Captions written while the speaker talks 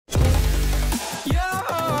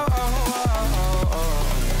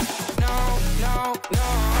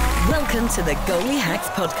Welcome to the Goalie Hacks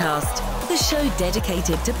Podcast, the show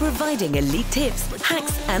dedicated to providing elite tips,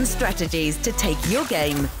 hacks, and strategies to take your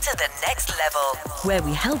game to the next level, where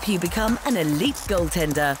we help you become an elite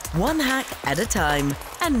goaltender, one hack at a time.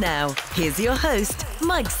 And now, here's your host,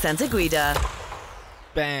 Mike Santaguida.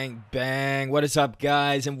 Bang, bang. What is up,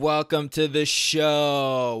 guys? And welcome to the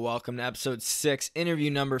show. Welcome to episode 6, interview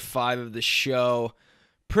number 5 of the show.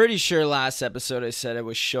 Pretty sure last episode I said it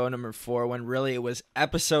was show number 4, when really it was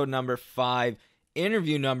episode number 5,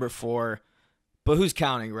 interview number 4. But who's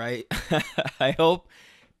counting, right? I hope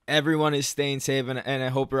everyone is staying safe, and I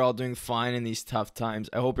hope you're all doing fine in these tough times.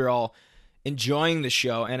 I hope you're all enjoying the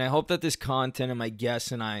show, and I hope that this content and my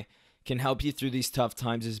guests and I can help you through these tough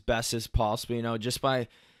times as best as possible, you know, just by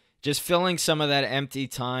filling some of that empty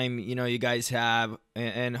time, you know, you guys have,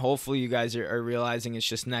 and hopefully you guys are realizing it's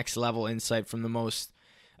just next level insight from the most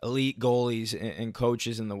elite goalies and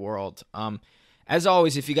coaches in the world. As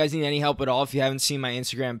always, if you guys need any help at all, if you haven't seen my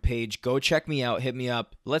Instagram page, go check me out, hit me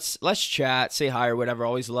up. Let's chat, say hi or whatever.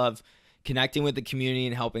 Always love connecting with the community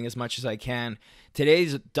and helping as much as I can.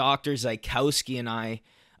 Today's Dr. Zaichkowsky and I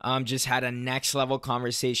just had a next level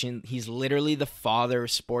conversation. He's literally the father of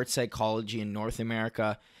sports psychology in North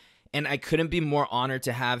America, and I couldn't be more honored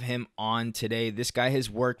to have him on today. This guy has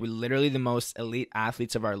worked with literally the most elite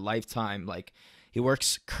athletes of our lifetime. Like, he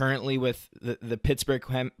works currently with the Pittsburgh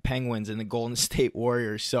Penguins and the Golden State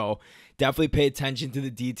Warriors, so definitely pay attention to the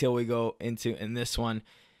detail we go into in this one.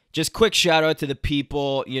 Just quick shout out to the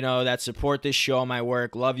people, you know, that support this show, my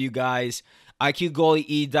work. Love you guys. IQ Goalie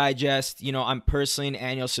E-Digest, you know, I'm personally an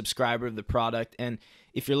annual subscriber of the product, and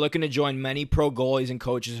if you're looking to join many pro goalies and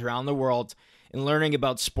coaches around the world and learning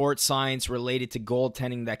about sports science related to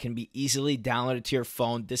goaltending that can be easily downloaded to your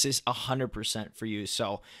phone, this is 100% for you.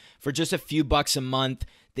 So for just a few bucks a month,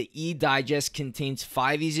 the E-Digest contains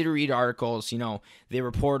 5 easy-to-read articles. You know, they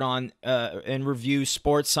report on and review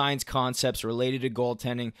sports science concepts related to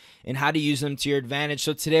goaltending and how to use them to your advantage.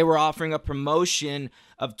 So today we're offering a promotion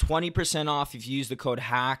of 20% off if you use the code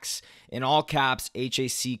HACKS, in all caps,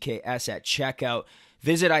 HACKS, at checkout.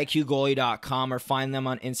 Visit IQGoalie.com or find them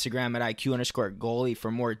on Instagram at IQ_goalie for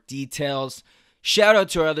more details. Shout out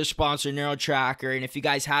to our other sponsor, NeuroTracker. And if you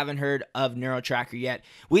guys haven't heard of NeuroTracker yet,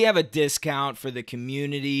 we have a discount for the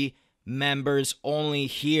community members only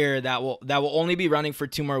here that will only be running for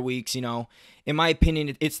 2 more weeks. You know, in my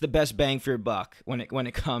opinion, it's the best bang for your buck when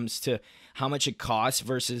it comes to how much it costs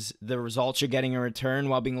versus the results you're getting in return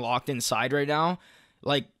while being locked inside right now.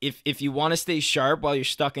 Like, if you want to stay sharp while you're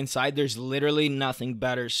stuck inside, there's literally nothing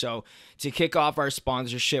better. So to kick off our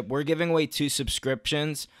sponsorship, we're giving away 2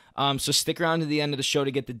 subscriptions. So stick around to the end of the show to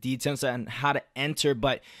get the details on how to enter.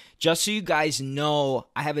 But just so you guys know,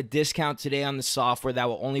 I have a discount today on the software that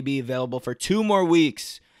will only be available for 2 more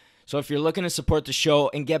weeks. So if you're looking to support the show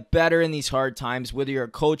and get better in these hard times, whether you're a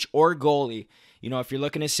coach or goalie, you know, if you're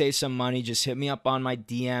looking to save some money, just hit me up on my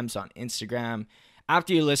DMs on Instagram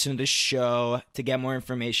after you listen to the show to get more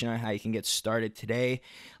information on how you can get started today.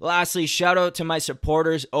 Lastly, shout out to my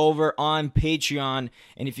supporters over on Patreon.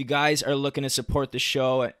 And if you guys are looking to support the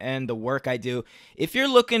show and the work I do, if you're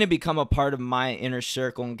looking to become a part of my inner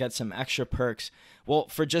circle and get some extra perks, well,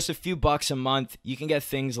 for just a few bucks a month, you can get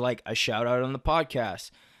things like a shout out on the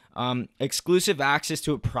podcast, exclusive access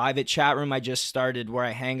to a private chat room I just started where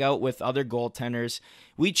I hang out with other goaltenders.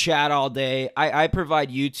 We chat all day. I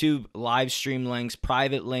provide YouTube live stream links,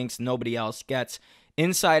 private links nobody else gets,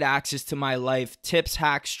 inside access to my life, tips,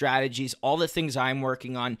 hacks, strategies, all the things I'm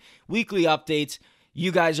working on, weekly updates.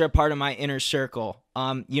 You guys are part of my inner circle.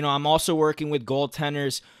 You know, I'm also working with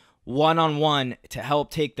goaltenders one-on-one to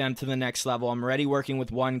help take them to the next level. I'm already working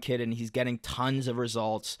with one kid and he's getting tons of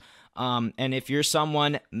results. And if you're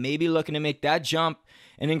someone maybe looking to make that jump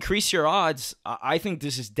and increase your odds, I think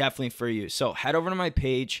this is definitely for you. So head over to my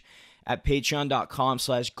page at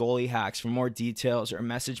patreon.com/goaliehacks for more details, or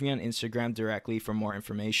message me on Instagram directly for more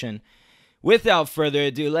information. Without further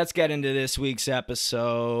ado, let's get into this week's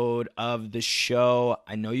episode of the show.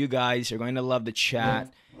 I know you guys are going to love the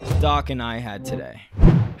chat Doc and I had today.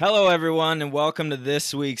 Hello, everyone, and welcome to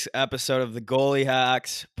this week's episode of the Goalie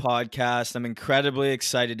Hacks Podcast. I'm incredibly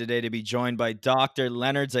excited today to be joined by Dr.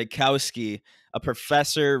 Leonard Zaichkowsky, a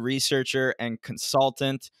professor, researcher, and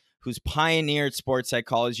consultant who's pioneered sports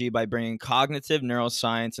psychology by bringing cognitive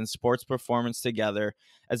neuroscience and sports performance together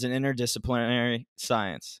as an interdisciplinary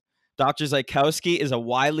science. Dr. Zaichkowsky is a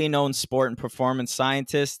widely known sport and performance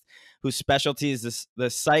scientist whose specialty is the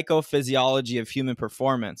psychophysiology of human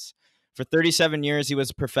performance. For 37 years, he was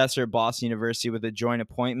a professor at Boston University with a joint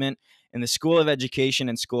appointment in the School of Education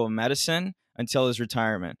and School of Medicine until his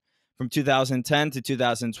retirement. From 2010 to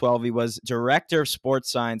 2012, he was director of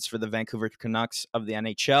sports science for the Vancouver Canucks of the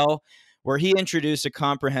NHL, where he introduced a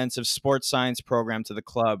comprehensive sports science program to the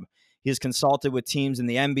club. He has consulted with teams in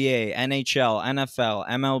the NBA, NHL, NFL,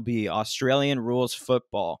 MLB, Australian rules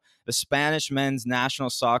football, the Spanish men's national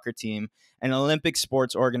soccer team, and Olympic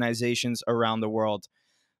sports organizations around the world.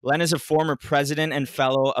 Len is a former president and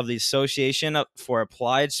fellow of the Association for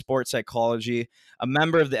Applied Sports Psychology, a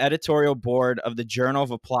member of the editorial board of the Journal of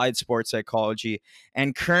Applied Sports Psychology,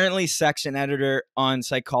 and currently section editor on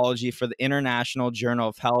psychology for the International Journal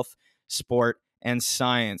of Health, Sport, and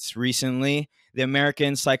Science. Recently, the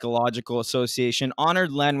American Psychological Association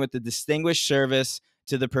honored Len with the Distinguished Service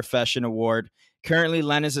to the Profession Award. Currently,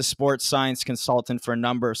 Len is a sports science consultant for a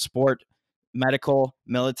number of sport, medical,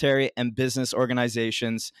 military, and business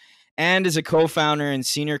organizations, and is a co-founder and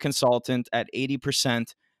senior consultant at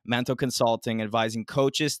 80% Mental Consulting, advising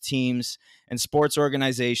coaches, teams, and sports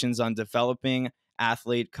organizations on developing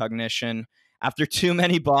athlete cognition. After too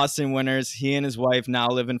many Boston winners, he and his wife now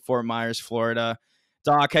live in Fort Myers, Florida.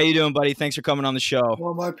 Doc, how you doing, buddy? Thanks for coming on the show.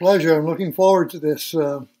 Well, my pleasure. I'm looking forward to this.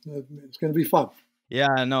 It's going to be fun.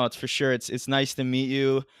 Yeah, no, it's for sure. It's nice to meet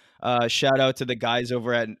you. Shout out to the guys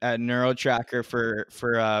over at NeuroTracker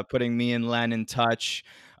for putting me and Len in touch.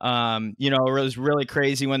 It was really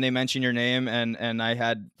crazy when they mentioned your name, and I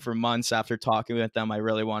had for months after talking with them, I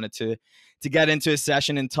really wanted to get into a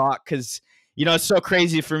session and talk because it's so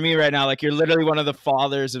crazy for me right now. Like, you're literally one of the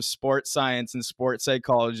fathers of sports science and sports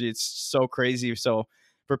psychology. It's so crazy. So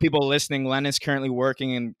for people listening, Len is currently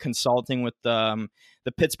working and consulting with the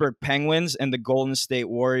Pittsburgh Penguins and the Golden State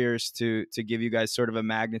Warriors to give you guys sort of a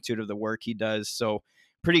magnitude of the work he does. So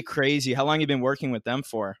pretty crazy. How long have you been working with them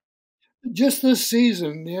for? Just this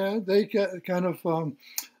season, yeah. They kind of,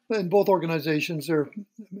 in both organizations, they're,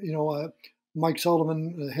 Mike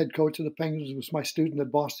Sullivan, the head coach of the Penguins, was my student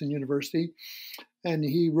at Boston University. And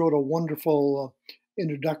he wrote a wonderful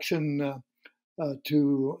introduction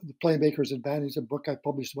to the Playmaker's Advantage, a book I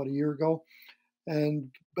published about a year ago.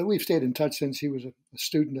 But we've stayed in touch since he was a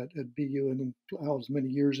student at BU, and I was many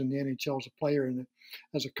years in the NHL as a player and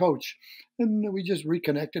as a coach. And we just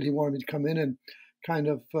reconnected. He wanted me to come in and kind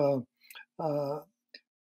of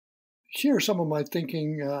share some of my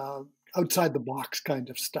thinking outside the box kind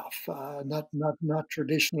of stuff, not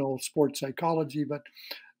traditional sports psychology, but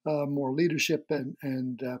more leadership and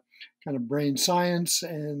kind of brain science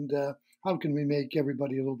and how can we make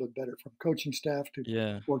everybody a little bit better, from coaching staff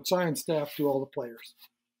to sports science staff to all the players.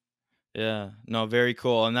 Yeah, no, very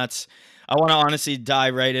cool. And I want to honestly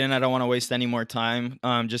dive right in. I don't want to waste any more time,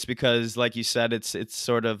 just because, like you said, it's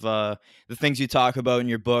sort of the things you talk about in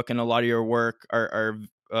your book and a lot of your work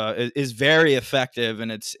is very effective,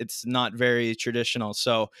 and it's not very traditional.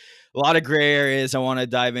 So a lot of gray areas I want to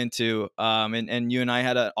dive into. And you and I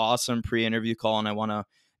had an awesome pre-interview call, and I want to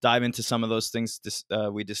dive into some of those things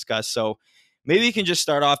we discussed. So maybe you can just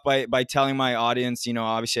start off by telling my audience,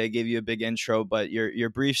 obviously I gave you a big intro, but your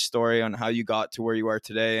brief story on how you got to where you are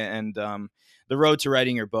today and the road to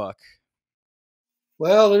writing your book.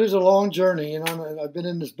 Well, it is a long journey. I've been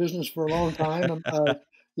in this business for a long time.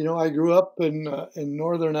 I grew up in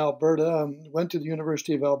northern Alberta, went to the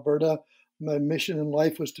University of Alberta. My mission in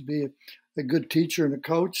life was to be a good teacher and a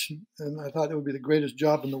coach, and I thought it would be the greatest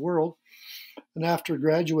job in the world. And after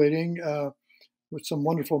graduating, with some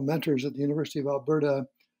wonderful mentors at the University of Alberta,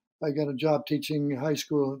 I got a job teaching high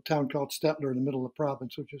school in a town called Stettler in the middle of the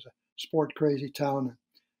province, which is a sport-crazy town.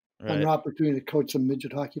 Right. And an opportunity to coach some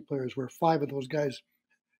midget hockey players, where 5 of those guys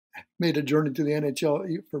made a journey to the NHL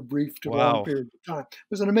for brief to long periods of time.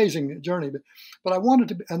 It was an amazing journey. But I wanted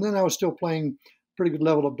to, and then I was still playing pretty good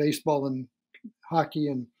level of baseball and hockey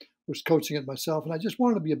and was coaching it myself. And I just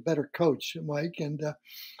wanted to be a better coach, Mike. And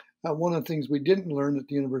one of the things we didn't learn at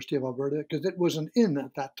the University of Alberta, because it wasn't in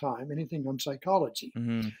at that time, anything on psychology.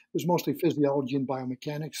 Mm-hmm. It was mostly physiology and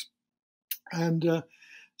biomechanics. And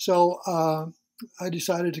so I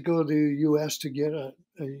decided to go to the U.S. to get a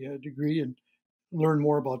degree and learn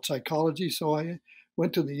more about psychology. So I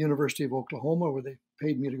went to the University of Oklahoma, where they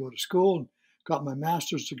paid me to go to school, and got my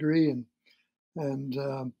master's degree. And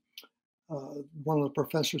one of the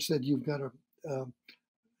professors said, "You've got a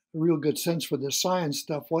real good sense for this science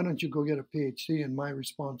stuff. Why don't you go get a PhD?" And my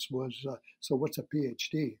response was, "So what's a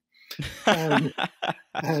PhD?"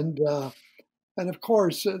 And of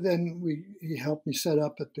course, then he helped me set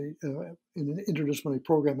up in an interdisciplinary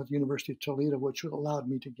program at the University of Toledo, which allowed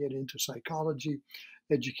me to get into psychology,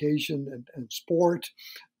 education, and sport,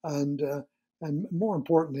 and more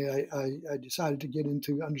importantly, I decided to get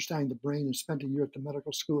into understanding the brain, and spent a year at the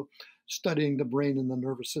medical school studying the brain and the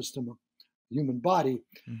nervous system of the human body.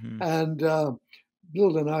 Mm-hmm. And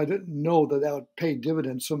little did I didn't know that that would pay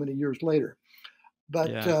dividends so many years later. But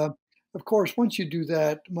Yeah. of course, once you do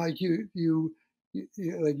that, Mike,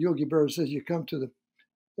 like Yogi Berra says, you come to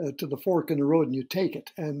the fork in the road and you take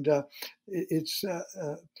it. And it's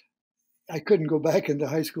I couldn't go back into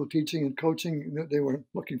high school teaching and coaching. They weren't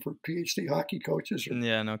looking for PhD hockey coaches or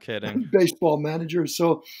Yeah, no kidding. baseball managers.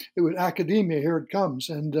 So it was academia. Here it comes.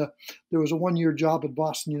 And there was a 1-year job at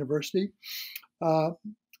Boston University.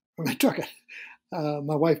 When I took it,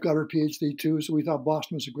 my wife got her PhD too. So we thought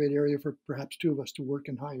Boston was a great area for perhaps two of us to work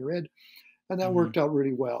in higher ed. And that Hmm. worked out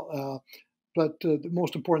really well. But the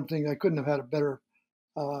most important thing, I couldn't have had a better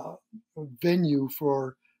uh, venue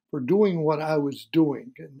for doing what I was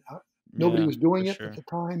doing. And nobody Yeah, was for doing it at sure. the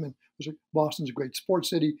time. And Boston's a great sports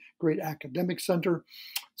city, great academic center.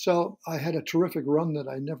 So I had a terrific run that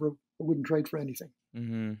I wouldn't trade for anything.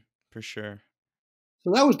 Hmm. For sure.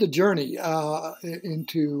 So that was the journey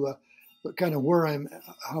into kind of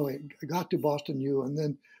how I got to Boston U. And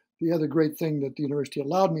then the other great thing that the university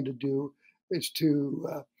allowed me to do is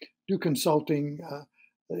to do consulting.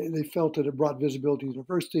 They felt that it brought visibility to the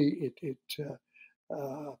university.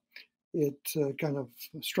 It kind of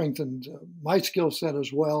strengthened my skill set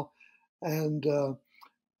as well. And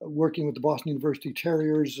working with the Boston University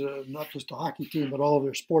Terriers, not just the hockey team, but all of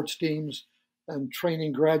their sports teams, and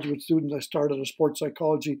training graduate students. I started a sports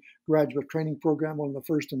psychology graduate training program, one of the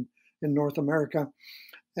first in North America,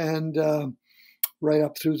 and right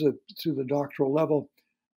up through the doctoral level.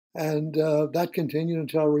 And that continued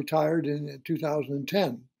until I retired in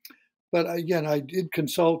 2010. But again, I did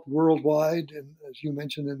consult worldwide, and as you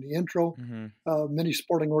mentioned in the intro, Hmm. many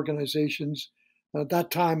sporting organizations. At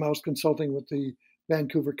that time, I was consulting with the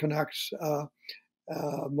Vancouver Canucks,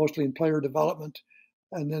 mostly in player development.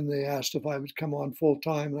 And then they asked if I would come on full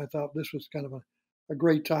time. And I thought this was kind of a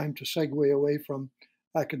great time to segue away from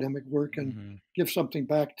academic work and Hmm. give something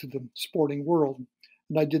back to the sporting world.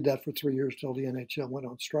 And I did that for 3 years till the NHL went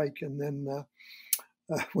on strike. And then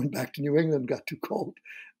went back to New England, got too cold,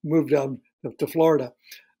 moved down to Florida.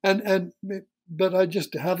 And but I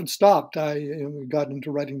just haven't stopped. We got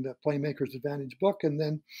into writing the Playmaker's Advantage book, and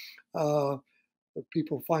then uh,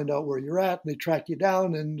 people find out where you're at, and they track you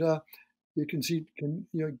down, and you can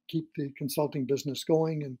keep the consulting business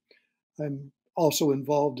going. And I'm also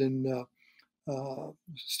involved in two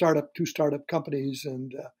startup companies,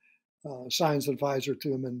 and science advisor to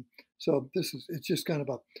them. And so it's just kind of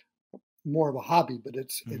a more of a hobby, but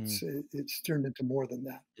Hmm. it's turned into more than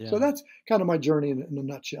that. So Yeah. that's kind of my journey in a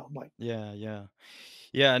nutshell, Mike. Yeah. Yeah.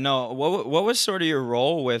 Yeah, no. What was sort of your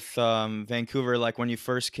role with Vancouver, like when you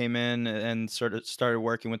first came in and sort of started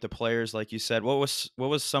working with the players, like you said? What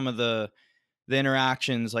was some of the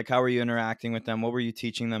interactions? Like, how were you interacting with them? What were you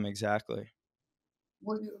teaching them exactly?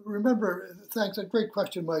 Well, remember, thanks, a great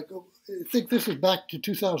question, Mike. I think this is back to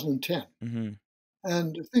 2010. Hmm.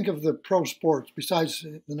 And think of the pro sports besides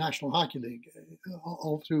the National Hockey League,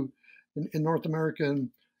 all through in North America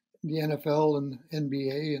and the NFL and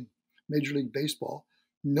NBA and Major League Baseball.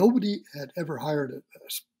 Nobody had ever hired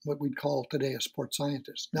what we'd call today a sports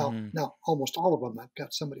scientist. Hmm. Now almost all of them have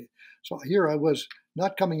got somebody. So here I was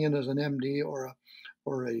not coming in as an MD or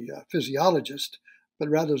a physiologist, but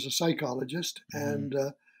rather as a psychologist. Hmm. And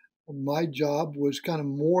my job was kind of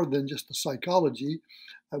more than just the psychology.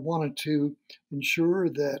 I wanted to ensure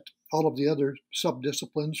that all of the other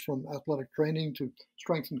sub-disciplines, from athletic training to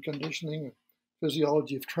strength and conditioning,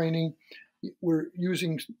 physiology of training, were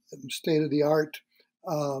using state-of-the-art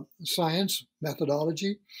science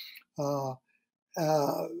methodology. Uh,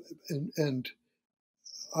 uh, and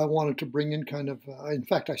I wanted to bring in in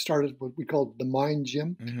fact, I started what we called the mind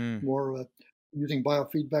gym, Hmm. more using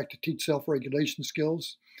biofeedback to teach self-regulation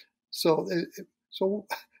skills. So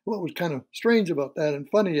what was kind of strange about that and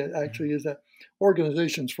funny actually is that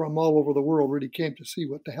organizations from all over the world really came to see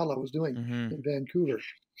what the hell I was doing Hmm. in Vancouver.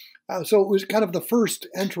 So it was kind of the first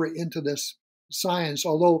entry into this science,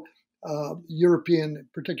 although European,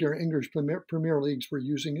 particularly English Premier Leagues were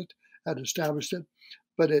using it, had established it.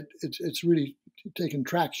 But it's really taken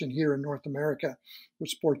traction here in North America, with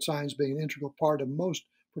sports science being an integral part of most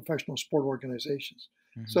professional sport organizations.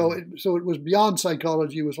 So Hmm. it was beyond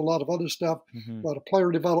psychology. It was a lot of other stuff, Hmm. a lot of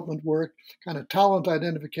player development work, kind of talent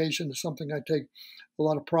identification is something I take a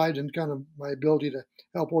lot of pride in, kind of my ability to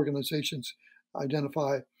help organizations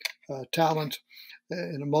identify talent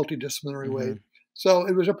in a multidisciplinary way. Hmm. So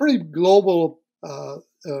it was a pretty global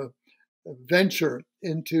venture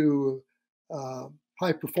into uh,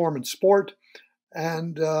 high performance sport.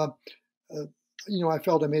 And, uh, I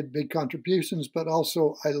felt I made big contributions, but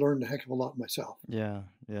also I learned a heck of a lot myself. Yeah.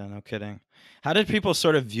 Yeah. No kidding. How did people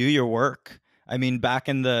sort of view your work? I mean, back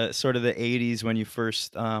in the sort of the 80s when you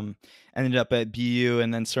first ended up at BU,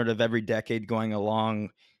 and then sort of every decade going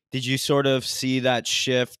along, did you sort of see that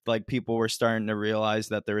shift? Like people were starting to realize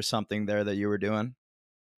that there was something there that you were doing?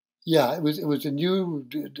 Yeah, it was a new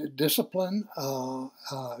discipline.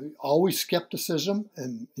 Always skepticism,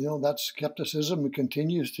 and that skepticism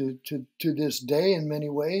continues to this day in many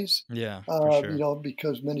ways. Yeah, for sure.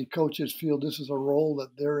 Because many coaches feel this is a role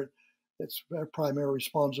that it's their primary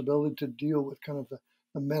responsibility to deal with kind of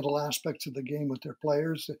the mental aspects of the game with their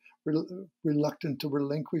players, reluctant to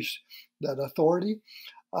relinquish that authority.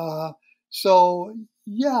 Uh, so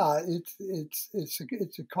yeah, it's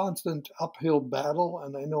a constant uphill battle,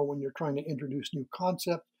 and I know when you're trying to introduce new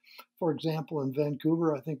concepts. For example, in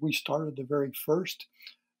Vancouver, I think we started the very first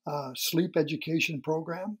sleep education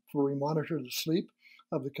program where we monitor the sleep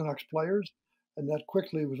of the Canucks players, and that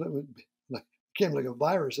quickly like became like a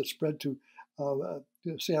virus that spread to the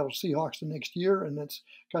Seattle Seahawks the next year, and that's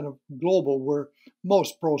kind of global. Where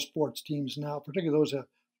most pro sports teams now, particularly those that have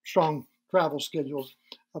strong travel schedules,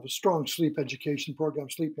 have a strong sleep education program,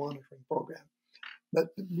 sleep monitoring program. But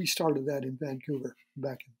we started that in Vancouver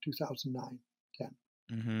back in 2009, 10.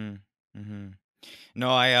 Mm-hmm. Mm-hmm. No,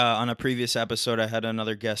 I on a previous episode I had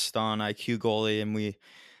another guest on, IQ Goalie, and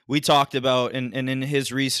we talked about, and in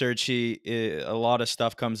his research a lot of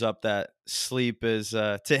stuff comes up that sleep is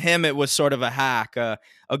to him it was sort of a hack, a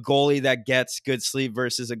goalie that gets good sleep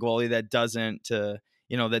versus a goalie that doesn't. The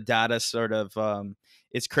data sort of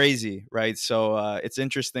it's crazy, right? So it's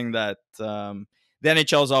interesting that the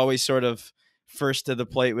NHL is always sort of first to the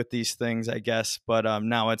plate with these things, I guess. But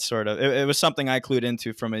now it's sort of it was something I clued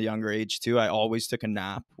into from a younger age too. I always took a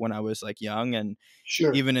nap when I was like young, and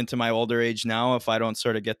Sure. even into my older age now, if I don't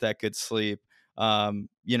sort of get that good sleep, I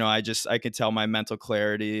could tell my mental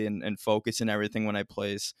clarity and focus and everything when I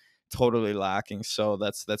play is totally lacking. So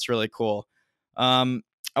that's really cool.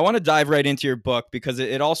 I want to dive right into your book because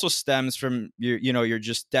it also stems from your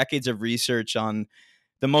just decades of research on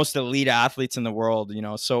the most elite athletes in the world.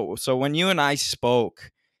 So when you and I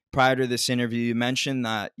spoke prior to this interview, you mentioned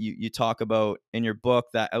that you talk about in your book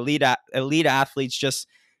that elite athletes just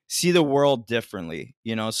see the world differently.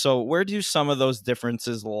 So where do some of those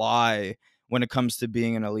differences lie when it comes to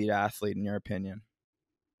being an elite athlete, in your opinion?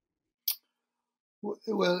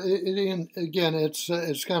 Well, again,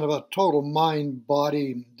 it's kind of a total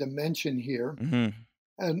mind-body dimension here. Hmm.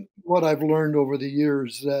 And what I've learned over the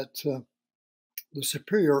years that the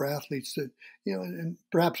superior athletes that, and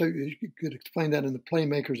perhaps you could explain that in the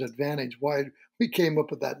Playmaker's Advantage, why we came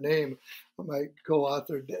up with that name. My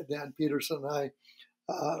co-author, Dan Peterson, and I,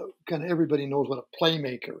 kind of everybody knows what a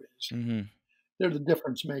playmaker is. Hmm. They're the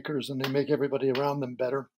difference makers, and they make everybody around them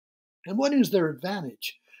better. And what is their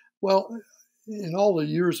advantage? Well, in all the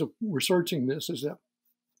years of researching this, is that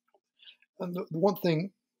the one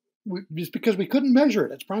thing, just because we couldn't measure it,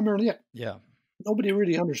 that's primarily it. Yeah. Nobody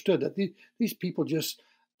really understood that these people just,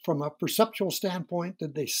 from a perceptual standpoint,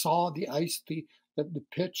 that they saw the ice, the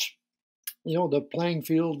pitch, the playing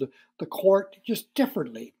field, the court, just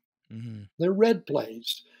differently. Hmm. They're red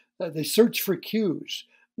plays. They search for cues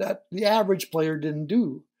that the average player didn't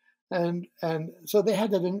do, and so they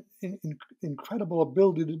had that incredible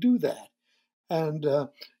ability to do that. And I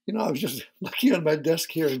was just looking on my desk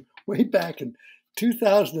here, and way back in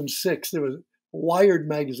 2006, there was Wired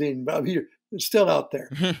magazine. It's still out there,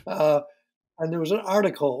 and there was an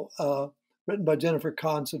article written by Jennifer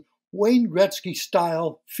Kahn said Wayne Gretzky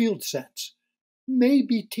style field sense may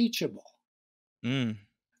be teachable. Mm.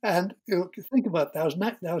 And think about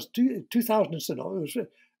that. That was 2007. It was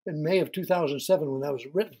in May of 2007 when that was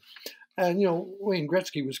written. And Wayne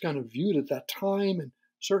Gretzky was kind of viewed at that time, and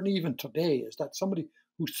certainly even today, as that somebody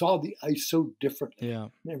who saw the ice so differently Yeah.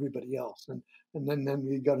 than everybody else. And then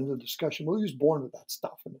we got into the discussion. Well, he was born with that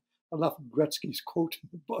stuff. And I love Gretzky's quote in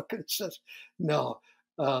the book. It says, "No,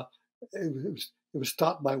 it was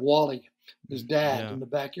taught by Wally, his dad, Yeah. in the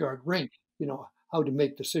backyard rink. How to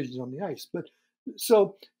make decisions on the ice." But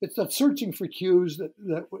so it's that searching for cues that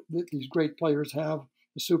these great players have,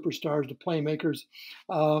 the superstars, the playmakers,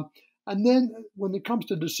 and then when it comes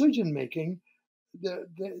to decision making,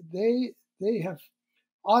 they have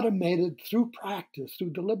automated through practice,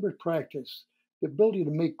 through deliberate practice, the ability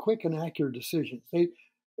to make quick and accurate decisions.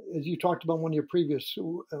 As you talked about in one of your previous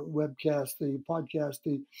webcasts, the podcast,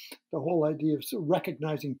 the whole idea of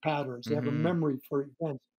recognizing patterns. They have a Hmm. memory for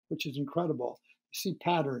events, which is incredible. You see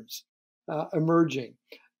patterns emerging,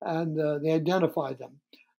 and they identify them.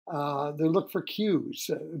 They look for cues,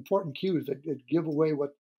 important cues that give away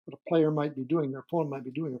what a player might be doing, their opponent might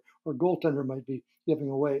be doing, or a goaltender might be giving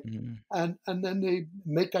away. Hmm. And then they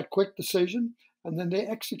make that quick decision, and then they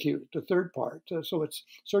execute the third part. So it's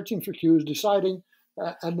searching for cues, deciding,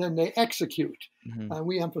 and then they execute. Mm-hmm. And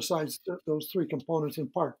we emphasize those three components in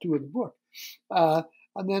part 2 of the book.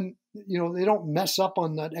 And then, they don't mess up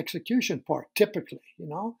on that execution part, typically,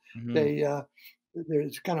 Mm-hmm.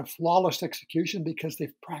 There's kind of flawless execution because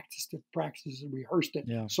they've practiced and rehearsed it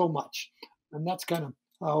Yeah. so much. And that's kind of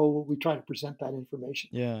how we try to present that information.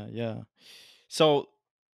 Yeah. Yeah. So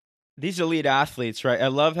these elite athletes, right? I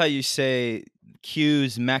love how you say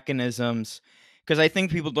cues, mechanisms, because I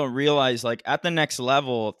think people don't realize, like, at the next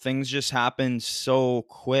level, things just happen so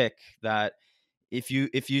quick that if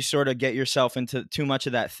you sort of get yourself into too much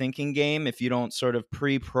of that thinking game, if you don't sort of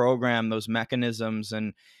pre-program those mechanisms,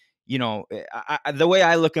 and the way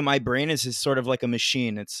I look at my brain is sort of like a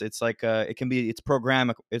machine. It's like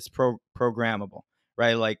programmable,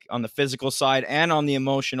 right? Like on the physical side and on the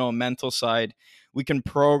emotional and mental side, we can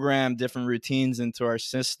program different routines into our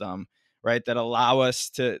system, right, that allow us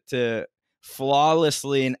to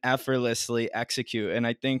flawlessly and effortlessly execute. And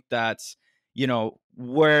I think that's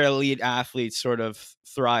where elite athletes sort of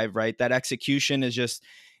thrive, right? That execution is just,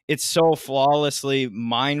 it's so flawlessly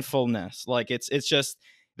mindfulness. Like it's just,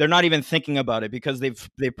 they're not even thinking about it because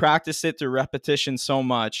they practiced it through repetition so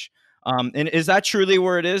much. And is that truly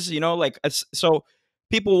where it is? So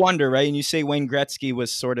people wonder, right? And you say Wayne Gretzky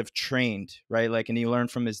was sort of trained, right? Like, and he learned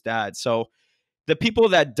from his dad. So the people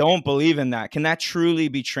that don't believe in that, can that truly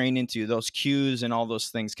be trained into those cues and all those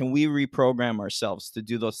things? Can we reprogram ourselves to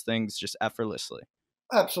do those things just effortlessly?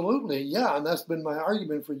 Absolutely, yeah, and that's been my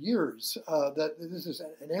argument for years, that this is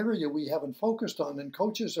an area we haven't focused on, and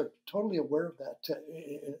coaches are totally aware of that.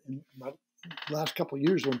 In my last couple of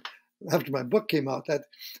years, when after my book came out, that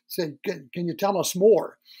said, "Can you tell us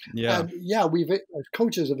more?" Yeah. And yeah, we've as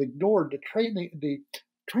coaches have ignored the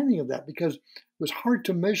training of that because it was hard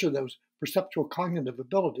to measure those perceptual cognitive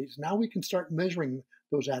abilities. Now we can start measuring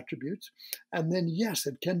those attributes, and then yes,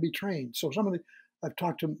 it can be trained. So I've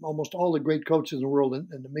talked to almost all the great coaches in the world in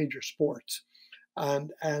the major sports,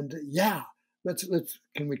 and yeah, let's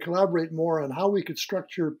can we collaborate more on how we could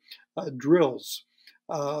structure drills,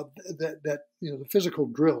 that the physical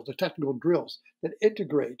drills, the technical drills that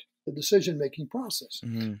integrate the decision making process.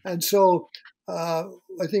 Mm-hmm. And so I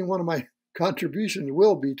think one of my contributions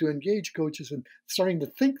will be to engage coaches in starting to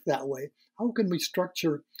think that way. How can we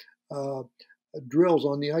structure drills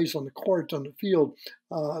on the ice, on the court, on the field,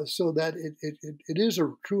 so that it is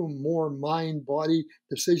a true more mind body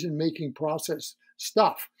decision making process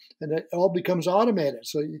stuff, and it all becomes automated.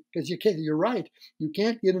 So because you're right, you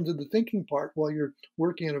can't get into the thinking part while you're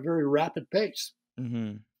working at a very rapid pace.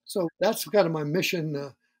 Mm-hmm. So that's kind of my mission.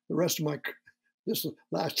 The rest of this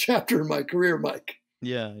last chapter in my career, Mike.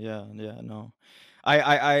 Yeah. No,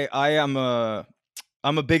 I am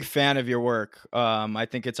I'm a big fan of your work. I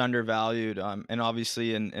think it's undervalued. And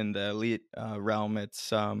obviously in the elite realm,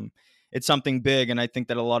 it's something big. And I think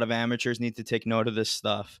that a lot of amateurs need to take note of this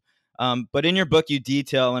stuff. But in your book, you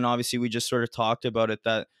detail, and obviously we just sort of talked about it,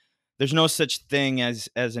 that there's no such thing as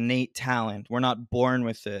innate talent. We're not born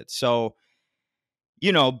with it. So,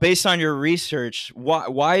 based on your research,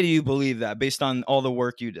 why do you believe that, based on all the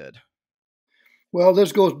work you did? Well,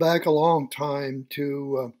 this goes back a long time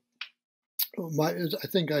to I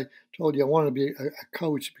think I told you I wanted to be a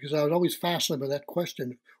coach because I was always fascinated by that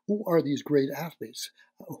question: who are these great athletes?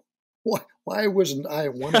 Why wasn't I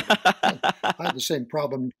one of them? I had the same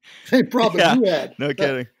problem Yeah, you had. no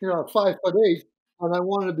kidding. 5'8", and I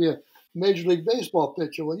wanted to be a Major League Baseball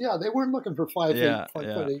pitcher. Well, yeah, they weren't looking for 5'8", Yeah,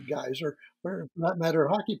 5'8" guys, or for that matter,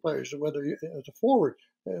 hockey players, or whether as a forward.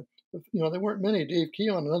 There weren't many. Dave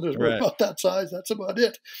Keon and others were right. about that size. That's about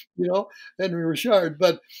it. Henry Richard,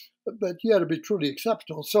 but you had to be truly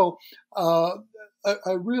exceptional. So I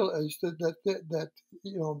realized that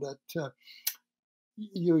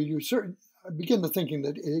you certain. I begin to thinking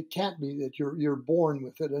that it can't be that you're born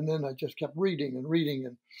with it, and then I just kept reading and reading,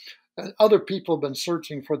 and other people have been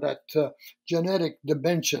searching for that genetic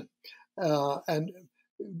dimension, and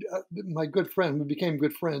my good friend, we became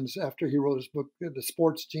good friends after he wrote his book, The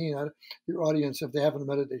Sports Gene. Your audience, if they haven't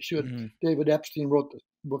read it, they should. Mm-hmm. David Epstein wrote the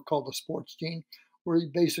book called The Sports Gene, where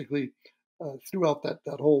he basically threw out that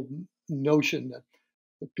whole notion that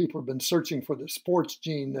people have been searching for the sports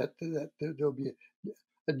gene, that there'll be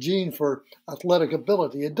a gene for athletic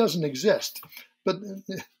ability. It doesn't exist, but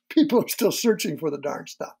people are still searching for the darn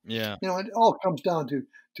stuff. Yeah. It all comes down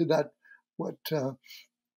to that, what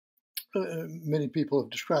many people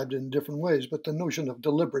have described it in different ways, but the notion of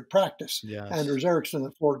deliberate practice. Yes. Anders Ericsson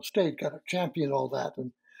at Florida State got to champion all that,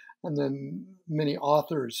 and then many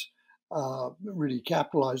authors really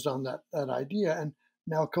capitalized on that idea. And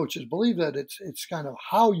now coaches believe that it's kind of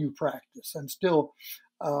how you practice, and still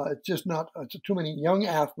it's just not. Too many young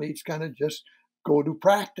athletes kind of just go to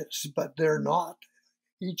practice, but they're not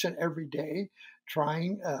each and every day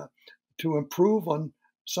trying to improve on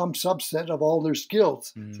some subset of all their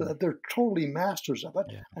skills so that they're totally masters of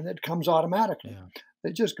it, and it comes automatically.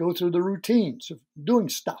 They just go through the routines of doing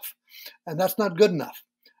stuff, and that's not good enough.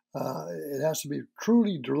 It has to be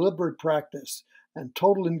truly deliberate practice and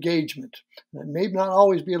total engagement. And it may not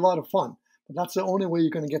always be a lot of fun, but that's the only way you're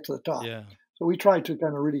going to get to the top. So we try to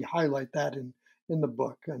kind of really highlight that in the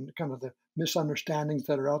book, and kind of the misunderstandings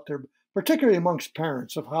that are out there, particularly amongst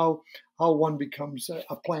parents, of how one becomes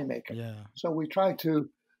a playmaker. So we try to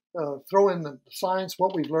throw in the science,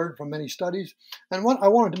 what we've learned from many studies. And what I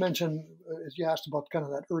wanted to mention, as you asked about kind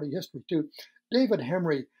of that early history too, David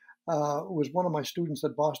Hemry was one of my students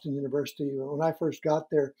at Boston University. When I first got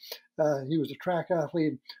there, he was a track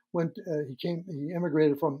athlete. He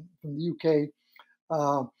immigrated from the UK.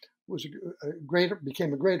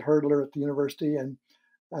 Became a great hurdler at the university, and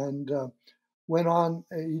went on.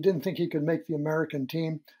 He didn't think he could make the American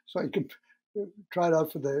team, so he tried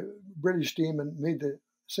out for the British team and made the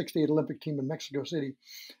 '68 Olympic team in Mexico City.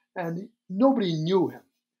 And nobody knew him,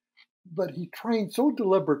 but he trained so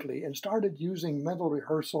deliberately and started using mental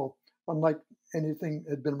rehearsal unlike anything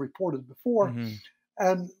had been reported before,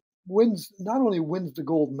 and not only wins the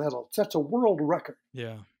gold medal, sets a world record.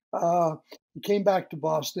 He came back to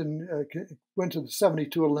Boston, went to the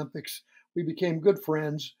 '72 Olympics. We became good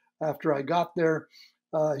friends after I got there.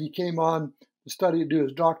 He came on to do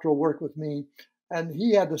his doctoral work with me, and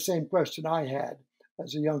he had the same question I had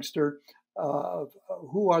as a youngster of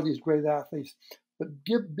who are these great athletes. But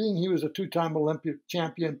being he was a two-time Olympic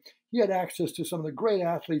champion, he had access to some of the great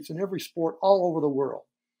athletes in every sport all over the world.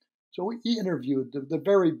 So he interviewed the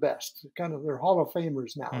very best, kind of their Hall of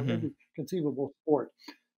Famers now in every conceivable sport,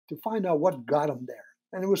 to find out what got them there.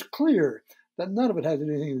 And it was clear that none of it had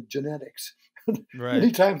anything with genetics.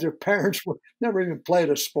 Many times their parents never even played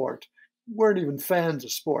a sport, weren't even fans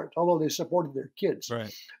of sport, although they supported their kids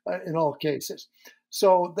in all cases.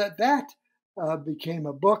 So that became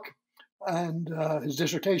a book, and his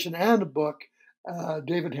dissertation and a book.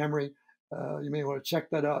 David Hemry, you may want to check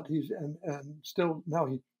that out. He's and still now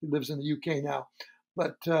he lives in the UK now,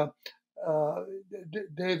 but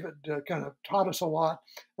David kind of taught us a lot.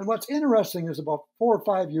 And what's interesting is about 4 or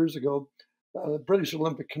 5 years ago, the British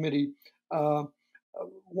Olympic Committee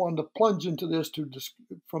wanted to plunge into this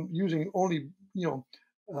from using only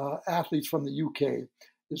athletes from the UK,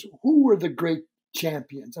 is who were the great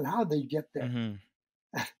champions and how they get there.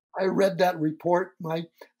 I read that report, Mike,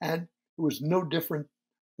 and it was no different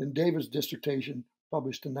than David's dissertation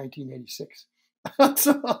published in 1986.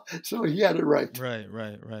 So he had it right.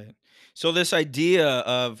 Right. So this idea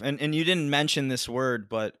of, and you didn't mention this word,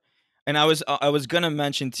 but, and I was gonna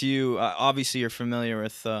mention to you, obviously you're familiar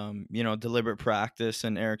with, deliberate practice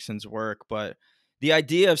and Erickson's work, but the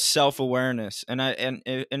idea of self-awareness, and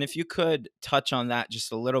if you could touch on that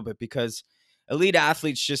just a little bit, because elite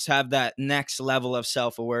athletes just have that next level of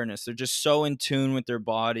self-awareness. They're just so in tune with their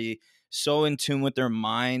body, so in tune with their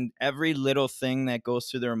mind, every little thing that goes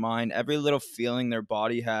through their mind, every little feeling their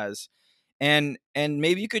body has. And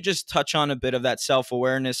maybe you could just touch on a bit of that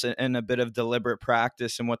self-awareness and a bit of deliberate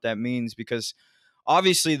practice and what that means, because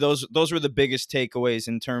obviously those were the biggest takeaways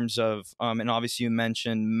in terms of, and obviously you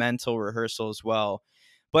mentioned mental rehearsal as well.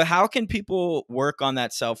 But how can people work on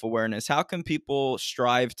that self-awareness? How can people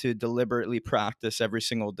strive to deliberately practice every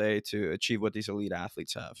single day to achieve what these elite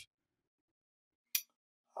athletes have?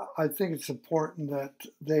 I think it's important that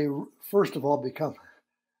they, first of all, become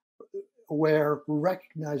aware,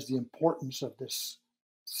 recognize the importance of this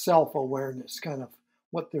self-awareness, kind of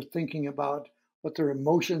what they're thinking about, what their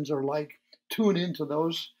emotions are like, tune into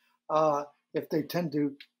those. If they tend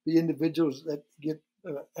to be individuals that get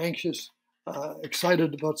anxious,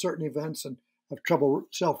 excited about certain events and have trouble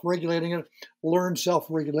self-regulating it, learn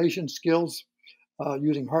self-regulation skills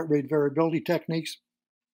using heart rate variability techniques.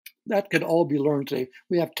 That could all be learned today.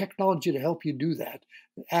 We have technology to help you do that,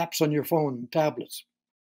 apps on your phone and tablets.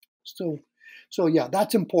 So yeah,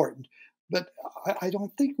 that's important. But I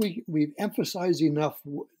don't think we've emphasized enough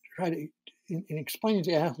in explaining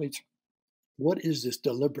to athletes what is this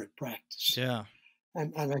deliberate practice. Yeah.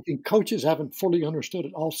 And I think coaches haven't fully understood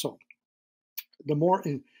it also. The more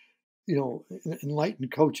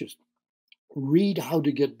enlightened coaches read how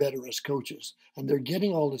to get better as coaches, and they're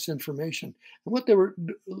getting all this information. And what they were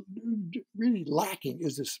really lacking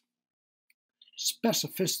is this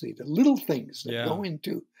specificity, the little things that go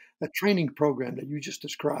into a training program that you just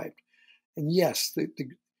described. And yes, the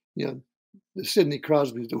Sidney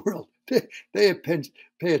Crosby of the world, pay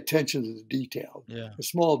attention to the detail, Yeah. a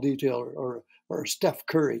small detail, or Steph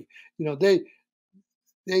Curry. They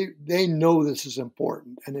know this is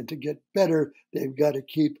important, and then to get better, they've got to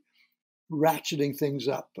keep ratcheting things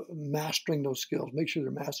up, mastering those skills, make sure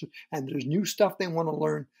they're mastered. And there's new stuff they want to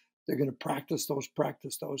learn. They're going to practice those,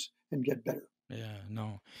 and get better. Yeah,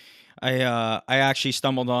 no. I actually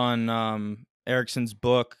stumbled on Erickson's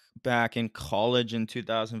book back in college in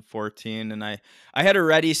 2014, and I had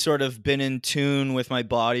already sort of been in tune with my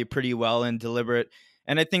body pretty well and deliberate.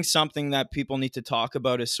 And I think something that people need to talk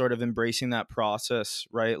about is sort of embracing that process,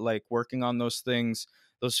 right? Like working on those things,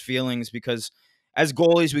 those feelings, because as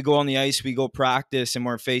goalies, we go on the ice, we go practice, and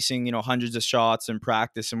we're facing, hundreds of shots in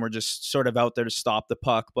practice, and we're just sort of out there to stop the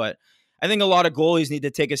puck. But I think a lot of goalies need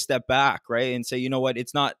to take a step back, right? And say, you know what,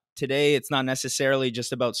 it's not necessarily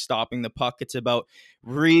just about stopping the puck. It's about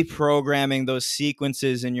reprogramming those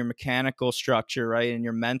sequences in your mechanical structure, right? And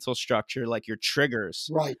your mental structure, like your triggers,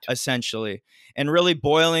 Right. essentially. And really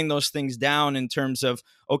boiling those things down in terms of,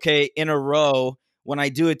 okay, in a row, when I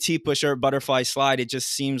do a T-push or a butterfly slide, it just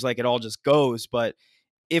seems like it all just goes. But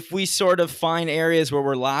if we sort of find areas where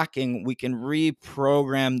we're lacking, we can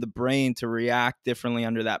reprogram the brain to react differently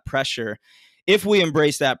under that pressure. If we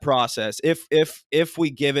embrace that process, if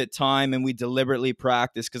we give it time and we deliberately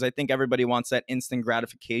practice, because I think everybody wants that instant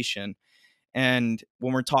gratification. And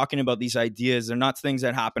when we're talking about these ideas, they're not things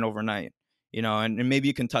that happen overnight, and maybe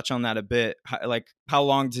you can touch on that a bit. Like, how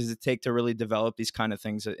long does it take to really develop these kind of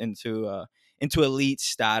things into elite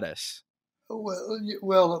status?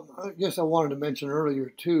 Well, I guess I wanted to mention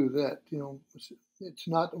earlier too that it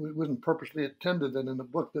wasn't purposely intended that in the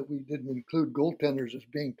book that we didn't include goaltenders as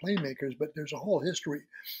being playmakers, but there's a whole history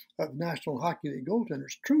of National Hockey League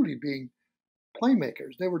goaltenders truly being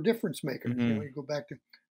playmakers. They were difference makers. Mm-hmm. You go back to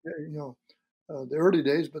the early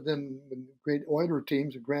days, but then the great Oiler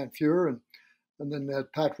teams of Grant Fuhr and then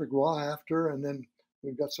Patrick Roy after, and then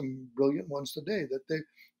we've got some brilliant ones today that they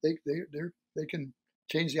can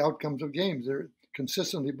change the outcomes of games. They're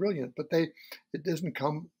consistently brilliant, but it doesn't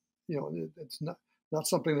come, it's not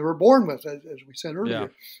something they were born with, as we said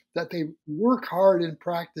earlier, that they work hard in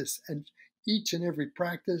practice, and each and every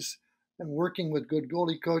practice, and working with good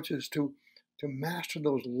goalie coaches to master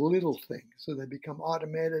those little things so they become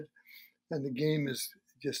automated and the game is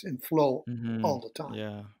just in flow all the time.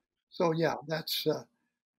 Yeah. So that's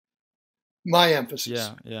my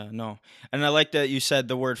emphasis. Yeah, no. And I like that you said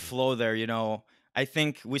the word flow there. I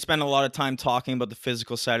think we spend a lot of time talking about the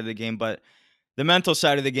physical side of the game, but the mental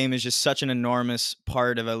side of the game is just such an enormous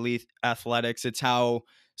part of elite athletics. It's how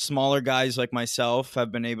smaller guys like myself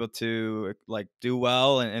have been able to do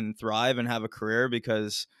well and thrive and have a career,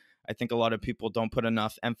 because I think a lot of people don't put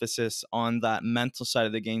enough emphasis on that mental side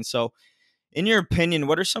of the game. So in your opinion,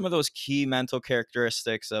 what are some of those key mental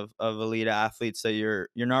characteristics of elite athletes that you're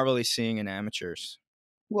not really seeing in amateurs?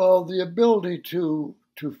 Well, the ability to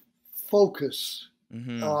focus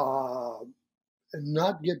Mm-hmm. and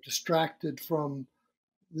not get distracted from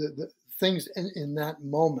the things in that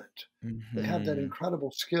moment. Mm-hmm. They have that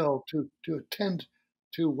incredible skill to attend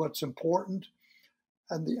to what's important.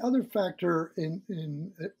 And the other factor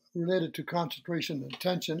in related to concentration and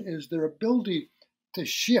attention is their ability to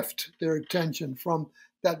shift their attention from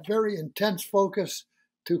that very intense focus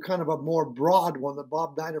to kind of a more broad one that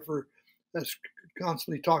Bob Niederfer has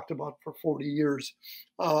constantly talked about for 40 years,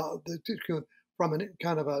 from a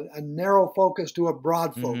kind of a narrow focus to a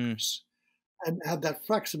broad focus, and have that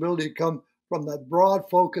flexibility come from that broad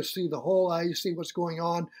focus, see the whole ice, see what's going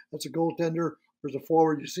on. As a goaltender, as a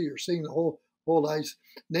forward, you're seeing the whole ice.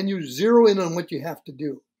 And then you zero in on what you have to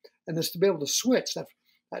do, and it's to be able to switch that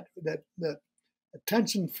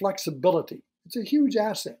attention flexibility. It's a huge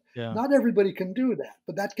asset. Yeah. Not everybody can do that,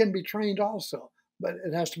 but that can be trained also. But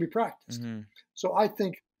it has to be practiced. Mm-hmm. So I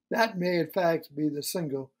think that may, in fact, be the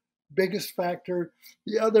single biggest factor.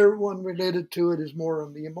 The other one related to it is more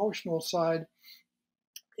on the emotional side,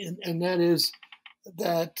 and that is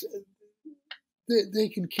that they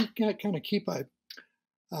can keep a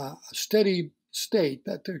steady state,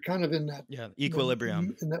 that they're kind of in that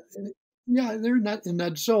equilibrium. They're in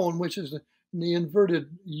that zone, which is in the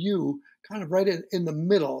inverted U, kind of right in the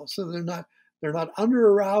middle. So they're not under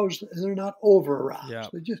aroused and they're not over aroused. Yeah.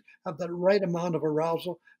 They just have that right amount of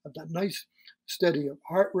arousal, have that nice steady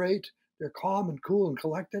heart rate. They're calm and cool and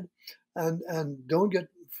collected, and don't get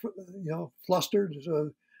flustered.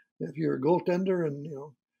 So if you're a goaltender and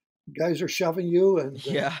guys are shoving you and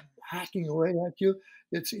hacking away at you,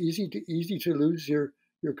 it's easy to lose your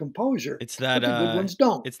composure. It's that but the good ones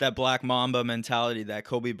don't. It's that Black Mamba mentality, that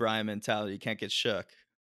Kobe Bryant mentality. You can't get shook.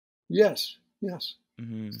 Yes.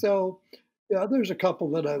 Mm-hmm. So Yeah, there's a couple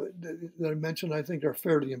that I mentioned I think are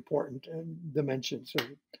fairly important dimensions of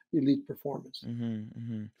elite performance.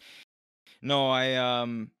 No,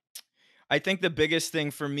 I think the biggest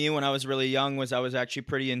thing for me when I was really young was I was actually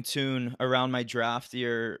pretty in tune around my draft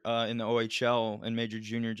year in the OHL and Major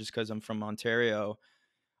Junior, just because I'm from Ontario.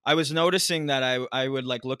 I was noticing that I would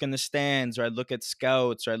like look in the stands, or I'd look at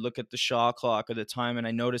scouts, or I'd look at the shot clock at the time, and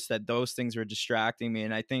I noticed that those things were distracting me.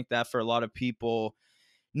 And I think that for a lot of people,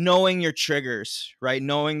 knowing your triggers, right?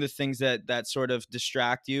 Knowing the things that sort of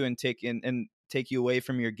distract you and take you away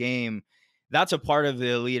from your game. That's a part of the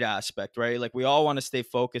elite aspect, right? Like we all want to stay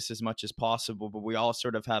focused as much as possible, but we all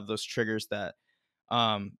sort of have those triggers that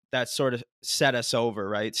sort of set us over,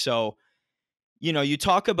 right? So, you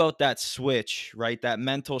talk about that switch, right? That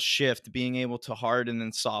mental shift, being able to harden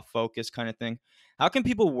and soft focus kind of thing. How can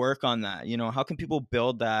people work on that? How can people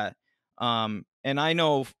build that? And I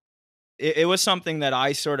know it was something that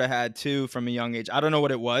I sort of had too from a young age. I don't know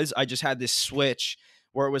what it was. I just had this switch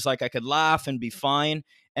where it was like I could laugh and be fine,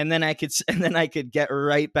 and then I could get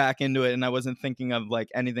right back into it, and I wasn't thinking of like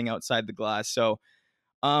anything outside the glass. So,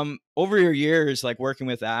 over your years, like working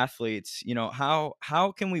with athletes,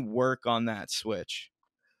 how can we work on that switch?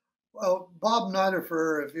 Well, Bob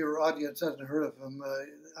Niederfer, if your audience hasn't heard of him,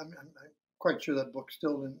 I'm quite sure that book's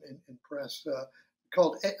still in press,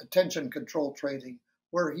 called Attention Control Training,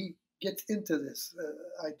 where he gets into this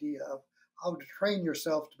idea of how to train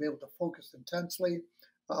yourself to be able to focus intensely,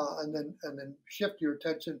 and then shift your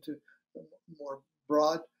attention to more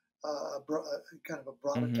broad, kind of a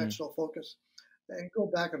broad Hmm. attentional focus, and go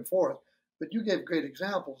back and forth. But you gave great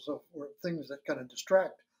examples of where things that kind of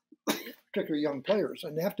distract, particularly young players,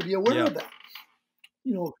 and they have to be aware Yeah. of that.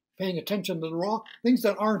 Paying attention to the wrong things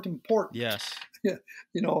that aren't important. Yes.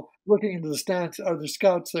 Looking into the stats, are the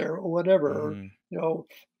scouts there or whatever, or Hmm. you know,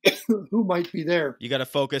 who might be there. You got to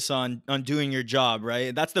focus on doing your job,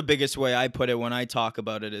 right? That's the biggest way I put it when I talk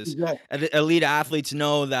about it is Exactly. elite athletes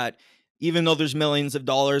know that even though there's millions of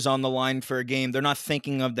dollars on the line for a game, they're not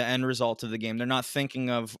thinking of the end result of the game. They're not thinking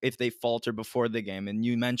of if they falter before the game. And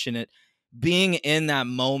you mention it, being in that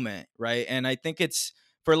moment, right? And I think it's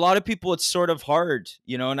for a lot of people it's sort of hard,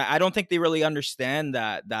 and I don't think they really understand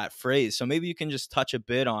that phrase. So maybe you can just touch a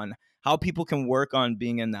bit on how people can work on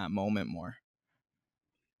being in that moment more.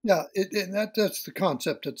 Yeah, and that's the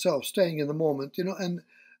concept itself, staying in the moment.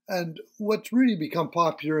 And what's really become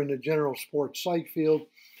popular in the general sports psych field,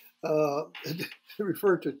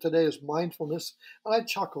 referred to today as mindfulness. And I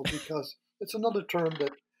chuckle because it's another term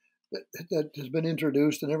that has been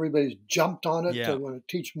introduced and everybody's jumped on it to Yeah. want to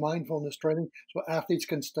teach mindfulness training so athletes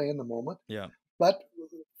can stay in the moment. Yeah. But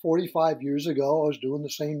 45 years ago, I was doing the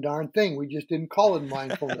same darn thing. We just didn't call it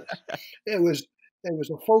mindfulness. It was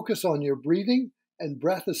a focus on your breathing, and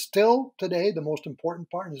breath is still today the most important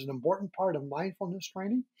part, and is an important part of mindfulness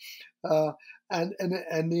training, uh, and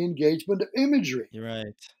the engagement of imagery. You're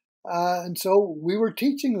right. And so we were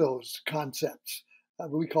teaching those concepts.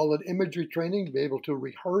 We call it imagery training, to be able to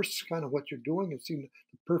rehearse kind of what you're doing and see the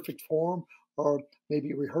perfect form, or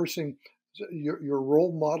maybe rehearsing your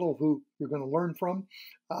role model who you're going to learn from.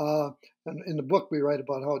 And in the book, we write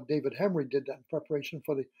about how David Hemry did that in preparation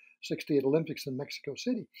for the 68 Olympics in Mexico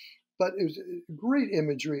City. But it was a great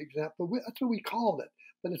imagery example. That's what we called it.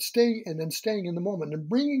 But it's staying in the moment and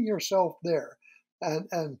bringing yourself there. And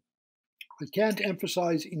I can't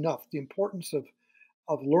emphasize enough the importance of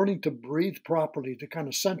learning to breathe properly to kind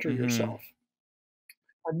of center Hmm. yourself.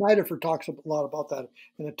 And Niederfer talks a lot about that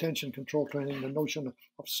in attention control training, the notion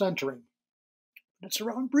of centering. It's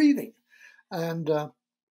around breathing and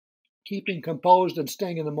keeping composed and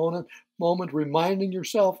staying in the moment, reminding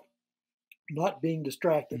yourself, not being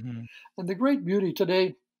distracted. Hmm. And the great beauty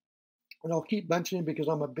today, and I'll keep mentioning because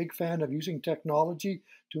I'm a big fan of using technology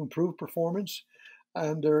to improve performance.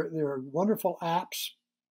 And there are wonderful apps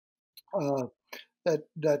uh,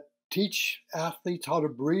 that teach athletes how to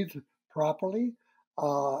breathe properly,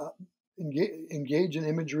 uh, engage in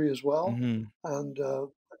imagery as well, Hmm. and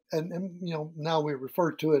now we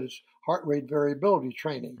refer to it as heart rate variability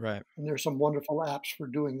training, Right. and there's some wonderful apps for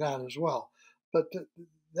doing that as well. But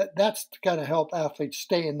that's to kind of help athletes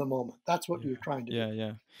stay in the moment. That's what Yeah. you're trying to do. Yeah.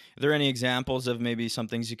 Yeah. Are there any examples of maybe some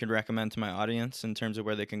things you could recommend to my audience in terms of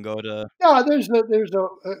where they can go to? Yeah, there's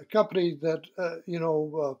a company that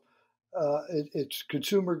it's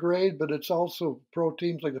consumer grade, but it's also pro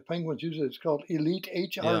teams like the Penguins use it. It's called Elite Yeah.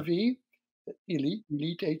 HRV,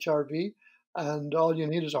 Elite HRV, and all you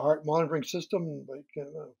need is a heart monitoring system, like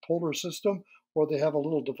a Polar system, or they have a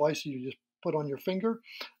little device that you just put on your finger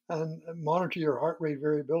and monitor your heart rate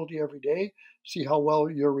variability every day, see how well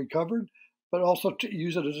you're recovered, but also to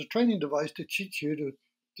use it as a training device to teach you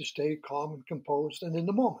to to stay calm and composed and in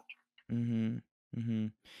the moment. Mm-hmm. Mm-hmm.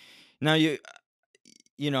 Now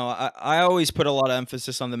I always put a lot of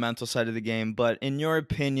emphasis on the mental side of the game, but in your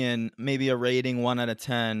opinion, maybe a rating 1 out of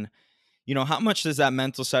 10, how much does that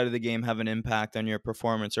mental side of the game have an impact on your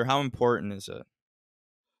performance, or how important is it?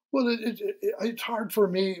 Well, it's hard for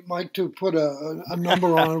me, Mike, to put a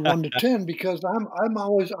number on 1 to 10 because I'm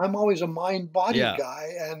always a mind body Yeah, guy,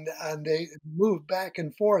 and they move back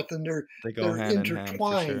and forth, and they go they're hand in hand for sure.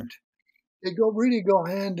 intertwined. They really go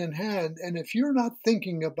hand in hand. And if you're not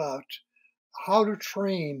thinking about how to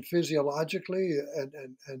train physiologically,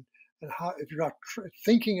 and how, if you're not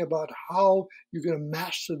thinking about how you're going to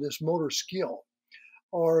master this motor skill,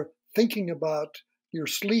 or thinking about your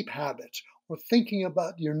sleep habits, or thinking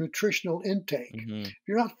about your nutritional intake. Mm-hmm. If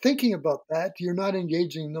you're not thinking about that, you're not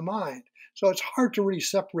engaging the mind. So it's hard to really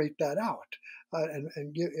separate that out, and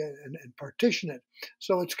partition it.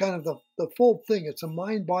 So it's kind of the full thing. It's a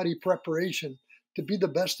mind-body preparation to be the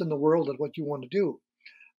best in the world at what you want to do.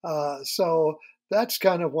 So that's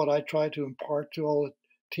kind of what I try to impart to all the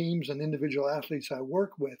teams and individual athletes I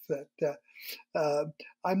work with. That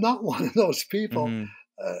I'm not one of those people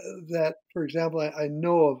Mm-hmm. that, for example, I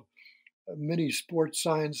know of many sports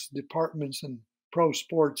science departments and pro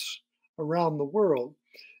sports around the world,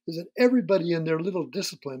 is that everybody in their little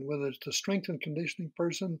discipline, whether it's the strength and conditioning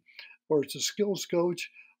person, or it's a skills coach,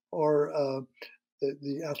 or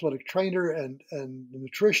the athletic trainer and the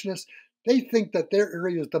nutritionist, they think that their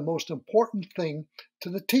area is the most important thing to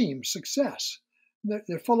the team's success.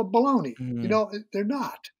 They're full of baloney. Mm-hmm. They're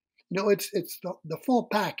not. It's the full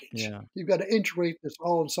package. Yeah. You've got to integrate this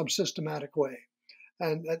all in some systematic way,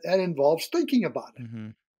 and that involves thinking about it. Mm-hmm.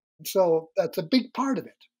 So that's a big part of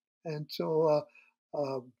it. And so,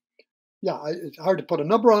 yeah, it's hard to put a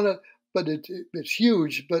number on it, but it's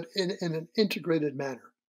huge, but in an integrated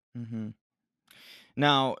manner. Mm-hmm.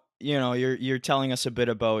 Now, you're telling us a bit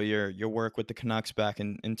about your work with the Canucks back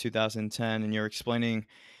in 2010, and you're explaining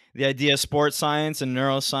the idea of sports science and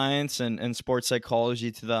neuroscience and sports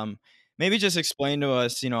psychology to them. Maybe just explain to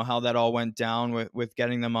us, how that all went down with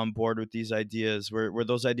getting them on board with these ideas. Were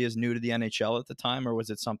those ideas new to the NHL at the time, or was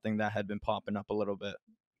it something that had been popping up a little bit?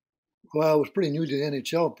 Well, it was pretty new to the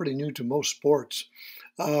NHL, pretty new to most sports.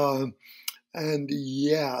 Um, and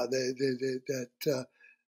yeah, the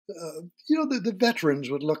veterans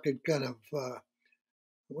would look at kind of,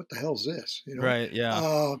 what the hell's this, Right. Yeah.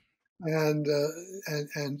 Uh, and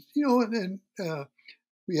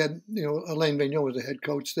we had, Alain Vigneault was the head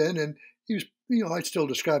coach then, and he was, I'd still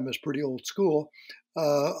describe him as pretty old school.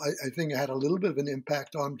 I think it had a little bit of an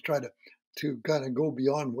impact on him to try to kind of go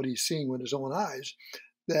beyond what he's seeing with his own eyes.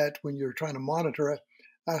 That when you're trying to monitor an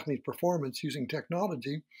athlete's performance using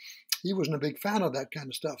technology, he wasn't a big fan of that kind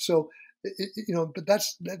of stuff. So, but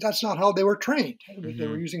that's not how they were trained. They Mm-hmm.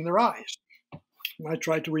 were using their eyes. And I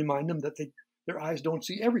tried to remind them that their eyes don't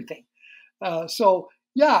see everything. So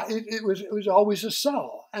yeah, it was always a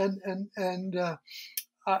sell, and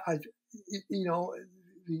I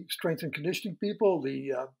the strength and conditioning people,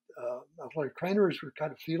 the athletic trainers were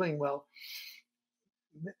kind of feeling, well,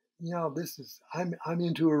 this is I'm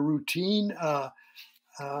into a routine.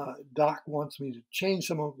 Doc wants me to change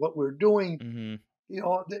some of what we're doing. Mm-hmm.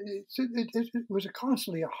 It was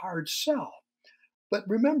constantly a hard sell. But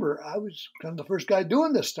remember, I was kind of the first guy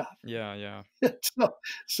doing this stuff. Yeah. Yeah.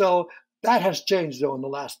 so that has changed, though, in the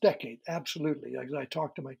last decade. Absolutely. As I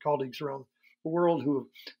talk to my colleagues around the world who have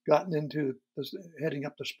gotten into heading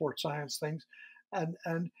up the sports science things,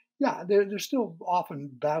 and yeah, there's still often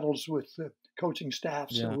battles with coaching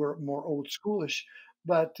staffs Yeah. who are more old schoolish.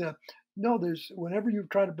 But no, whenever you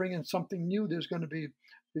try to bring in something new, there's going to be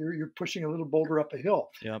you're pushing a little boulder up a hill.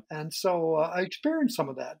 Yep. And so I experienced some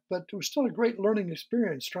of that, but it was still a great learning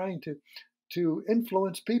experience trying to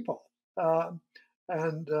influence people.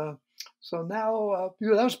 And so now,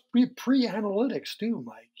 that was pre-analytics too,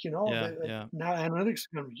 Mike. Yeah. Yeah. Now analytics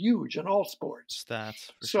are huge in all sports. Stats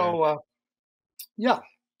for sure. So yeah,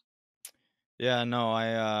 Yeah. No,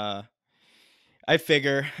 I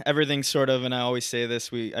figure everything's sort of, and I always say this,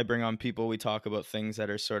 I bring on people, we talk about things that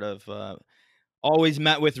are sort of always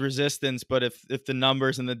met with resistance, but if the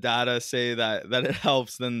numbers and the data say that it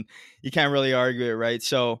helps, then you can't really argue it, right?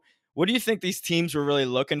 So what do you think these teams were really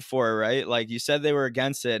looking for, right? Like you said, they were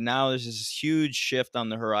against it. Now there's this huge shift on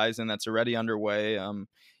the horizon that's already underway.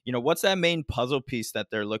 What's that main puzzle piece that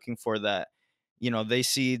they're looking for that, they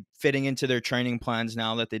see fitting into their training plans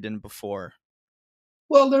now that they didn't before?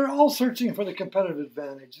 well, they're all searching for the competitive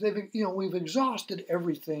advantage. We've exhausted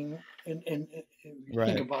everything, and you think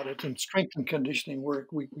Right. about it, in strength and conditioning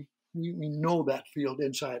work, we know that field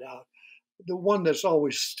inside out. the one that's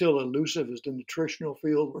always still elusive is the nutritional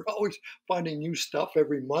field. We're always finding new stuff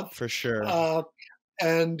every month. For sure.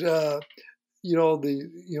 And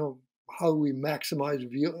how we maximize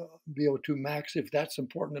VO2 max, if that's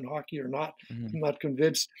important in hockey or not, Mhm. I'm not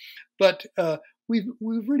convinced. But we've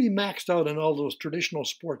really maxed out in all those traditional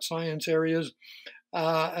sports science areas.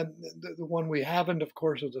 And the one we haven't, of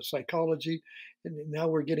course, is the psychology. And now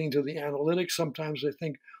we're getting to the analytics. Sometimes I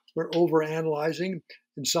think we're overanalyzing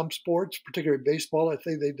in some sports, particularly baseball. I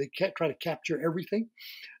think they can't try to capture everything.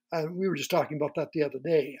 And we were just talking about that the other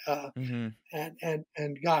day. Mhm.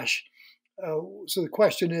 And gosh, so the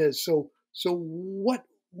question is, so what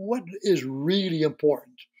is really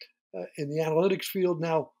important in the analytics field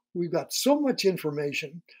now? We've got so much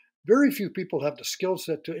information. Very few people have the skill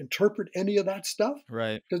set to interpret any of that stuff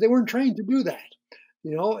Right. because they weren't trained to do that.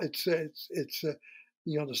 It's the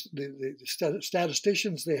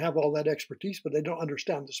statisticians, they have all that expertise, but they don't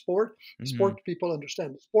understand the sport. Mhm. Sports people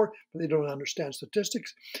understand the sport, but they don't understand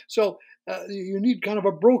statistics. So you need kind of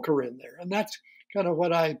a broker in there, and that's kind of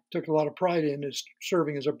what I took a lot of pride in, is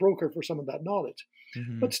serving as a broker for some of that knowledge.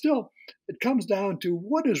 Mhm. But still, it comes down to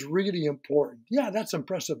what is really important. Yeah, that's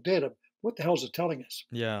impressive data. What the hell is it telling us?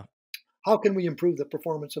 Yeah. How can we improve the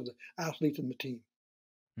performance of the athlete and the team?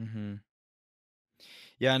 Mhm.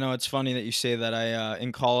 Yeah, no, it's funny that you say that.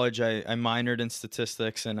 In college, I minored in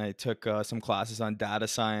statistics and I took some classes on data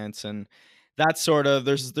science, and that's sort of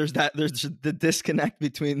there's the disconnect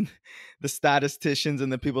between the statisticians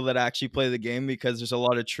and the people that actually play the game, because there's a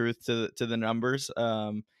lot of truth to the numbers.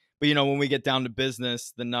 But when we get down to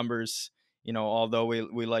business, the numbers, although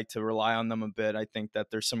we like to rely on them a bit, I think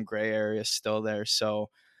that there's some gray areas still there.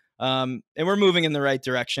 So and we're moving in the right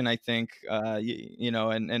direction, I think.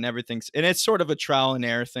 And everything's, and it's sort of a trial and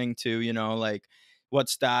error thing too. Like what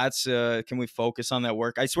stats can we focus on that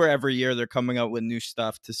work? I swear every year they're coming out with new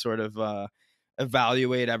stuff to sort of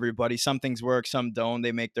evaluate everybody. Some things work, some don't.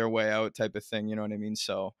 They make their way out, type of thing. You know what I mean?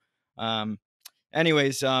 So, um,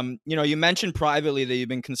 anyways, you mentioned privately that you've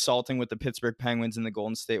been consulting with the Pittsburgh Penguins and the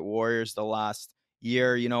Golden State Warriors the last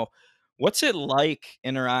year. What's it like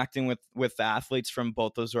interacting with athletes from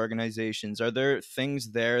both those organizations? Are there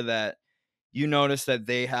things there that you notice that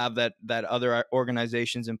they have that other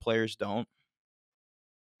organizations and players don't?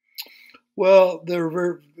 Well, they're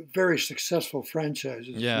very, very successful franchises,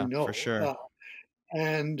 as we Yeah, for know, sure.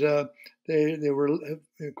 and they were,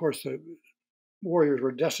 of course, the Warriors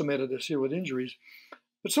were decimated this year with injuries,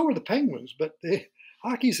 but so were the Penguins. But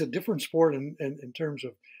hockey's a different sport in terms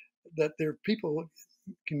of that their people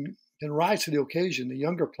can rise to the occasion. The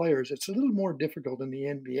younger players, it's a little more difficult in the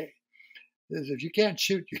NBA. If you can't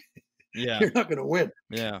shoot, Yeah, you're not going to win.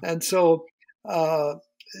 yeah. And so uh,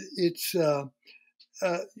 it's uh,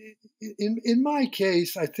 in my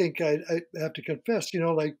case, I think I have to confess,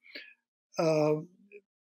 uh,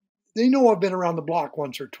 they know I've been around the block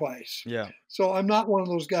once or twice. Yeah. So I'm not one of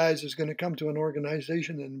those guys who's going to come to an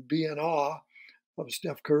organization and be in awe of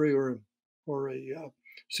Steph Curry or a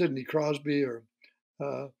Sidney Crosby or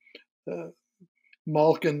uh, uh,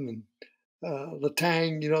 Malkin and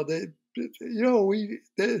Letang.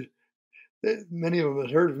 Many of them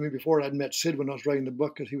had heard of me before. I'd met Sid when I was writing the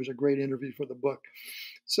book because he was a great interview for the book.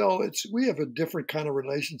 So we have a different kind of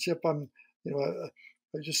relationship.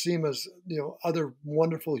 I just see them as other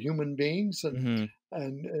wonderful human beings Hmm.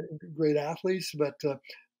 and great athletes, but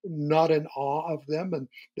not in awe of them. And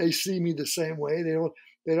they see me the same way.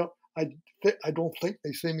 They don't. I don't think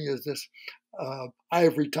they see me as this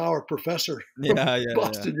ivory tower professor from Yeah, yeah, yeah.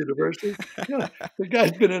 Boston University. The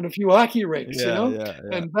guy's been in a few hockey rinks, Yeah, yeah,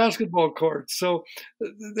 yeah. and basketball courts. So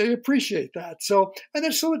they appreciate that. So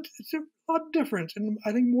it's a lot different, and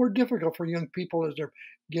I think more difficult for young people as they're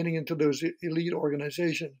getting into those elite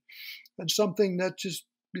organizations. And something that just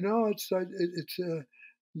you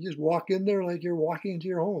just walk in there like you're walking into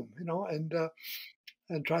your home,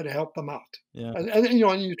 and try to help them out. Yeah, And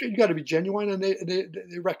you got to be genuine, and they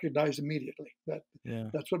recognize immediately that yeah,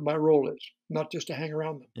 that's what my role is, not just to hang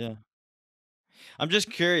around them. yeah. I'm just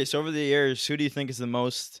curious, over the years, who do you think is the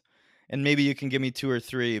most, and maybe you can give me two or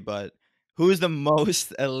three, but who is the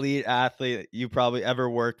most elite athlete you probably ever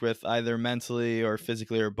worked with, either mentally or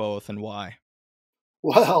physically or both, and why?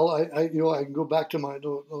 Well, I can go back to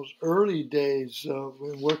those early days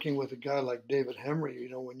when working with a guy like David Hemry.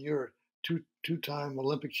 When you're a two-time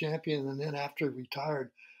Olympic champion, and then after he retired,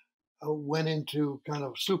 went into kind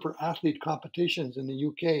of super athlete competitions in the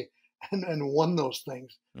UK and won those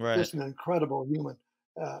things. Right. Just an incredible human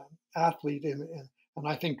uh, athlete, and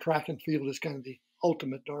I think track and field is kind of the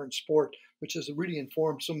ultimate darn sport, which has really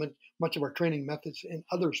informed so much of our training methods in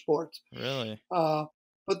other sports. Really?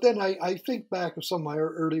 But then I think back of some of my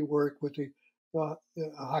early work with a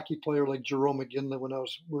hockey player like Jerome McGinley when I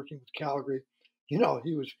was working with Calgary. He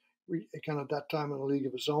was kind of at that time in a league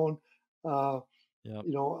of his own. Uh, Yep.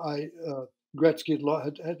 Gretzky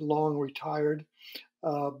had long retired.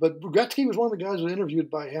 But Gretzky was one of the guys interviewed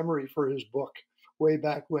by Emery for his book way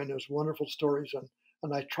back when. It was wonderful stories,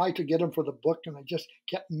 and I tried to get him for the book, and I just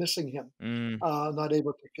kept missing him, Mm, not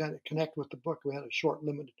able to kind of connect with the book. We had a short,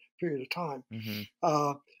 limited period of time. hmm.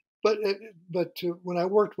 Uh, but when I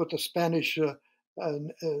worked with the Spanish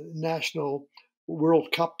national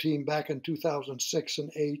World Cup team back in 2006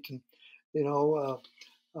 and 8, and you know,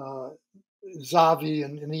 uh, Xavi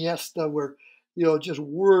and Iniesta were, just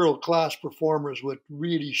world class performers with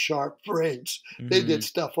really sharp brains. They Hmm. did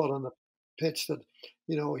stuff out on the pitch that,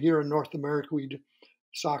 here in North America,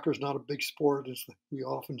 soccer is not a big sport, as we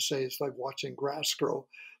often say. It's like watching grass grow.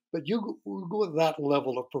 But you go with that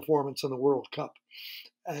level of performance in the World Cup,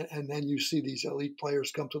 and then you see these elite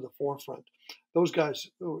players come to the forefront. Those guys,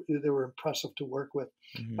 they were impressive to work with.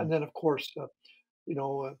 Hmm. And then, of course, you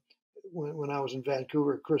know, uh, when I was in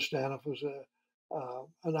Vancouver, Chris Stanoff was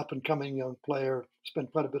an up and coming young player.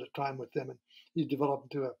 Spent quite a bit of time with him, and he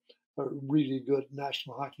developed into a really good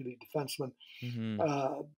National Hockey League defenseman, Hmm.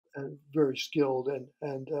 and very skilled.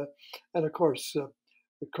 And of course,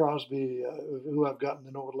 Crosby, who I've gotten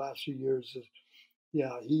to know over the last few years,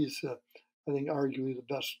 yeah, he's I think arguably the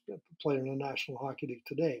best player in the National Hockey League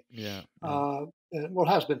today, Yeah. Yeah. uh, and well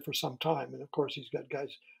has been for some time. And of course, he's got guys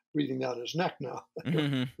breathing down his neck now, like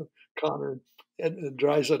Hmm. Connor and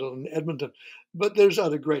Draisaitl and Edmonton. But there's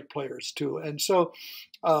other great players too, and so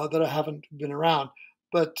that I haven't been around.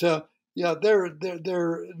 But yeah, they're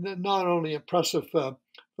not only impressive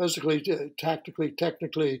physically, tactically,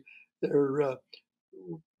 technically. They're uh,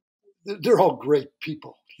 they're all great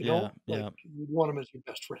people. Yeah. Like Yeah. you want them as your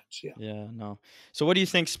best friends. Yeah. Yeah, no. So what do you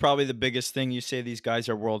think is probably the biggest thing? You say these guys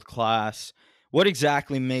are world class. What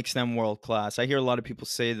exactly makes them world class? I hear a lot of people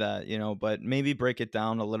say that, but maybe break it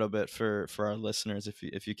down a little bit for our listeners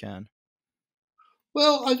if you can.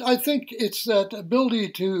 Well, I think it's that ability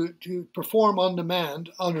to perform on demand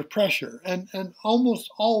under pressure, and almost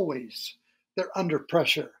always they're under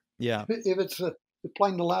pressure. Yeah. If it's you're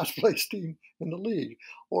playing the last place team in the league,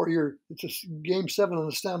 or it's a game 7 of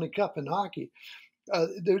the Stanley Cup in hockey,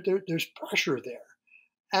 there's pressure there,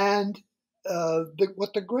 and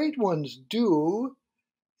what the great ones do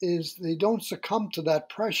is they don't succumb to that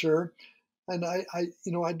pressure. And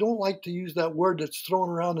I don't like to use that word that's thrown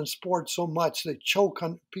around in sports so much. They choke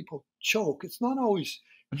on people. Choke. It's not always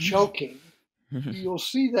choking. You'll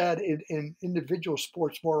see that in individual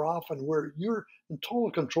sports more often, where you're in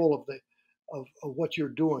total control of what you're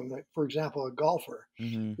doing. Like for example, a golfer,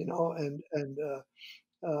 Hmm.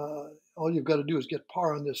 all you've got to do is get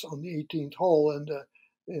par on the 18th hole, and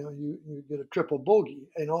you get a triple bogey.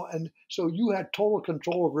 And so you had total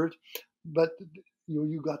control over it, but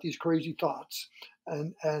you got these crazy thoughts,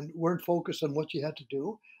 and weren't focused on what you had to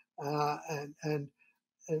do, uh, and and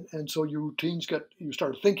and so your routines you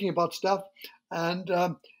started thinking about stuff, and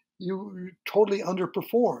you totally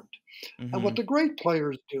underperformed. And what Hmm. the great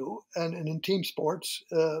players do, and in team sports,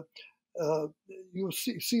 uh, you'll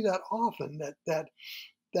see that often,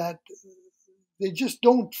 that they just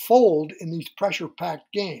don't fold in these pressure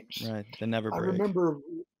packed games. Right. They never I break. remember,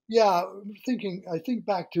 yeah, I think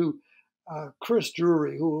back to Chris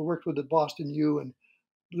Drury, who worked with the Boston U, and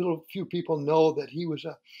little few people know that he was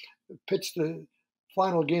pitched the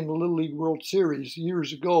final game of the Little League World Series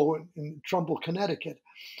years ago in Trumbull, Connecticut,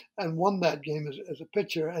 and won that game as a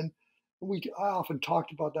pitcher. And I often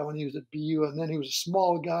talked about that when he was at BU, and then he was a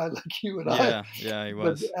small guy like you and I. Yeah. Yeah, he But the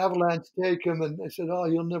was. Avalanche take him, and they said, "Oh,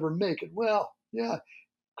 you'll never make it." Well, yeah,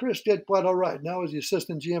 Chris did quite all right. Now he's the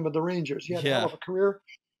assistant GM of the Rangers. He had a hell Yeah. of a career,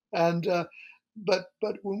 and but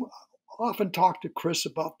when I often talk to Chris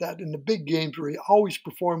about that in the big games where he always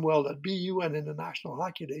performed well at BU and in the National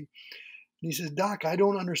Hockey League. And he says, "Doc, I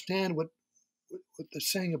don't understand what they're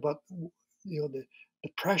saying about the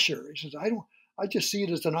pressure." He says, "I don't. I just see it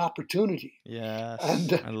as an opportunity." Yes.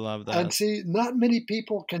 And I love and that. see, not many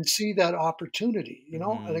people can see that opportunity, and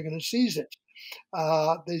Hmm. they're going to seize it.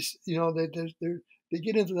 They s- you know they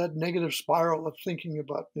get into that negative spiral of thinking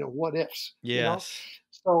about what ifs. Yes.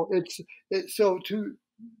 So so to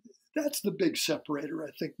that's the big separator,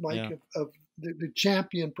 I think, Mike, Yeah. of the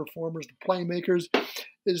champion performers, the playmakers,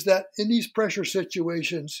 is that in these pressure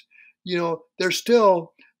situations, they're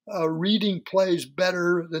still reading plays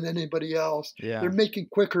better than anybody else. They're Yeah. making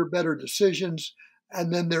quicker, better decisions,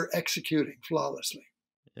 and then they're executing flawlessly.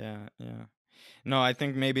 Yeah. Yeah. No, I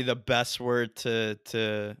think maybe the best word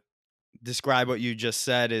to describe what you just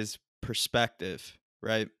said is perspective.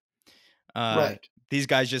 right? Right. These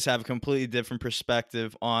guys just have a completely different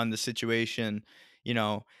perspective on the situation. You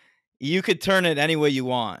know, you could turn it any way you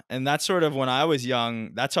want. And that's sort of when I was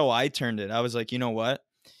young, that's how I turned it. I was like, you know what?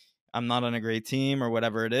 I'm not on a great team or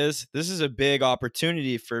whatever it is. This is a big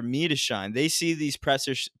opportunity for me to shine. They see these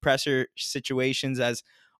pressure situations as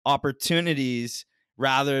opportunities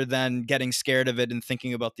rather than getting scared of it and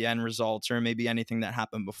thinking about the end results or maybe anything that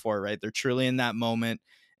happened before, right? They're truly in that moment,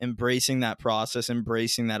 embracing that process,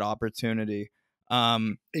 embracing that opportunity.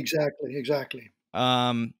 Exactly. Exactly.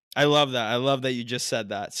 I love that. I love that you just said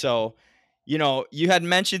that. So, you know, you had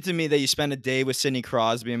mentioned to me that you spent a day with Sidney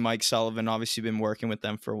Crosby and Mike Sullivan. Obviously, been working with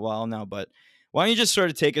them for a while now, but why don't you just sort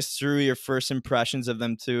of take us through your first impressions of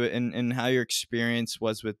them too, and how your experience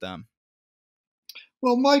was with them?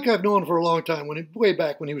 Well, Mike, I've known for a long time. Way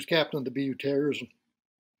back when he was captain of the BU Terriers,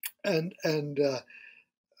 and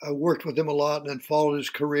I worked with him a lot, and then followed his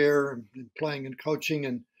career and playing and coaching.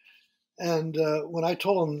 And when I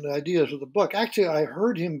told him the ideas of the book, actually, I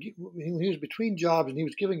heard him when he was between jobs, and he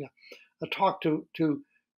was giving a talk to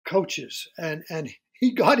coaches, and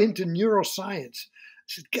he got into neuroscience. I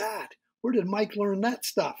said, God, where did Mike learn that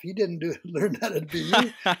stuff? He didn't learn that at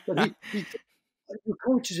BU, but he your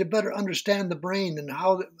coaches you better understand the brain and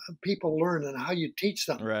how people learn and how you teach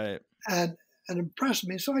them. Right. And impressed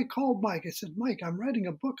me. So I called Mike. I said, Mike, I'm writing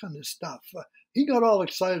a book on this stuff. He got all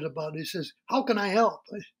excited about it. He says, how can I help?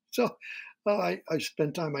 So I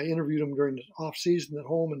spent time. I interviewed him during the off season at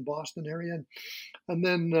home in Boston area, and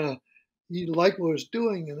then he liked what I was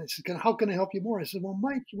doing. And I said, how can I help you more? I said, well,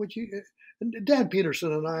 Mike, would you? And Dan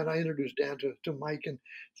Peterson and I introduced Dan to Mike and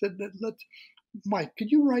said, Mike, could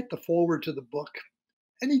you write the foreword to the book?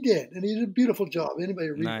 And he did, and he did a beautiful job. Anybody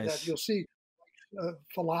reading that, Nice. you'll see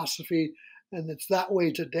philosophy, and it's that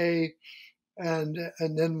way today. And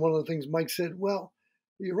then one of the things Mike said, well,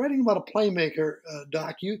 you're writing about a playmaker,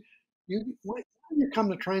 Doc. Why don't you come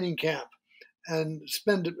to training camp and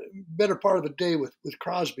spend a better part of the day with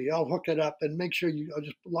Crosby? I'll hook it up and make sure I'll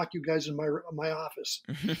just lock you guys in my office.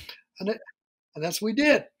 And that's what we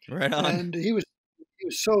did. Right on. And he was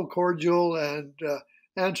so cordial and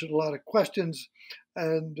answered a lot of questions,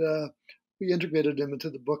 and we integrated him into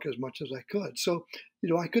the book as much as I could. So,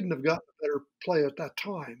 I couldn't have gotten a better play at that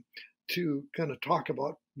time to kind of talk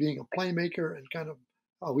about being a playmaker and kind of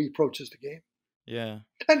how he approaches the game. Yeah.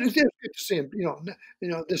 And it's good to see him.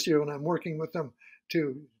 This year when I'm working with him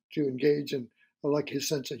to engage, and I like his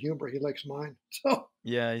sense of humor. He likes mine. So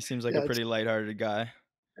Yeah, he seems like a yeah, pretty lighthearted guy.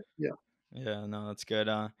 yeah. Yeah, no, that's good.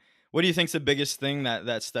 What do you think's the biggest thing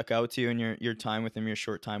that stuck out to you in your time with him, your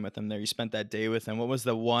short time with him there? You spent that day with him. What was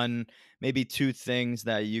the one, maybe two things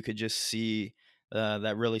that you could just see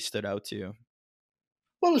that really stood out to you?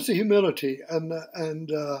 Well, it's the humility and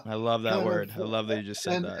I love that kind of word. I love that you just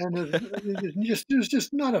said that. there's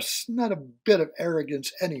just not a bit of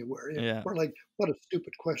arrogance anywhere. Yeah, We're like, what a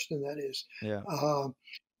stupid question that is. yeah, Um,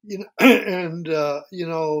 and uh,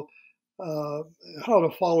 how to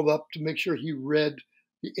follow up to make sure he read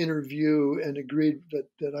the interview and agreed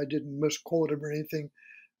that I didn't misquote him or anything.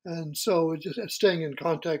 And so just staying in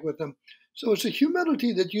contact with them. So it's a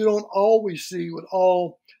humility that you don't always see with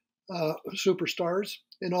all superstars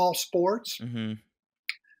in all sports. hmm,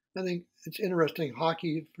 I think it's interesting.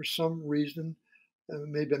 Hockey, for some reason,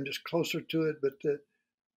 maybe I'm just closer to it, but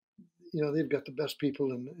they've got the best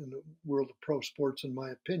people in the world of pro sports, in my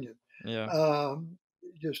opinion. yeah, Um,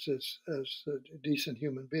 just as decent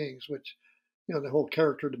human beings, which the whole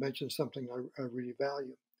character dimension is something I really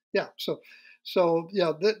value. Yeah. So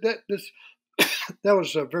yeah, this that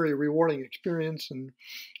was a very rewarding experience, and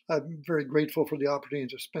I'm very grateful for the opportunity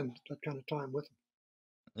to spend that kind of time with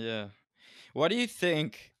him. yeah. What do you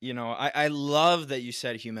think? I love that you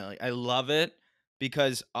said humility. I love it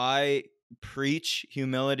because I preach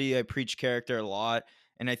humility. I preach character a lot,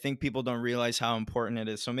 and I think people don't realize how important it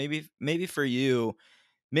is. So maybe for you,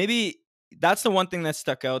 maybe that's the one thing that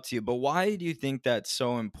stuck out to you. But why do you think that's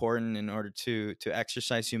so important in order to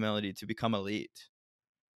exercise humility to become elite?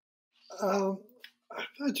 Um,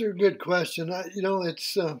 that's a good question.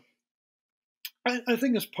 It's I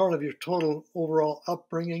think it's part of your total overall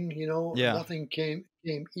upbringing. Yeah. Nothing came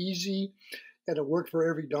easy. You had to work for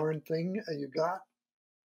every darn thing you got,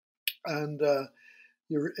 and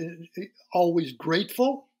you're always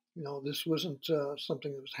grateful. This wasn't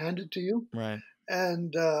something that was handed to you, Right.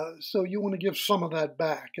 and so you want to give some of that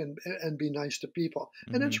back and be nice to people.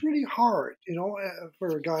 And Hmm. it's really hard,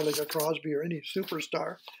 for a guy like a Crosby or any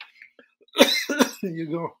superstar. You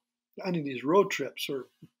go on these road trips, or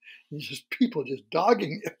just people just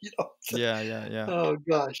dogging you. Yeah. Yeah. Yeah. Oh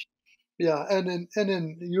gosh. Yeah, and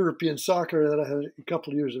in European soccer that I had a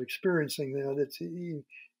couple of years of experiencing there, that's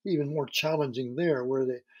even more challenging there, where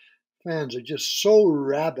the fans are just so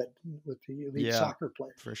rabid with the elite Yeah, soccer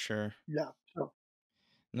players. for sure. Yeah, so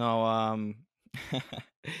No,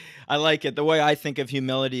 I like it. The way I think of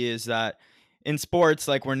humility is that in sports,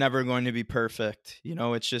 like, we're never going to be perfect.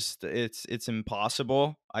 It's just it's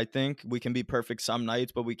impossible. I think we can be perfect some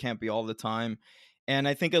nights, but we can't be all the time. And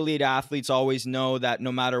I think elite athletes always know that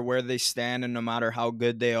no matter where they stand and no matter how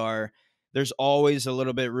good they are, there's always a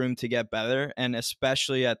little bit room to get better. And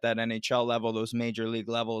especially at that NHL level, those major league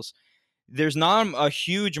levels, there's not a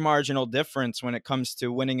huge marginal difference when it comes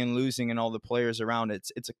to winning and losing and all the players around.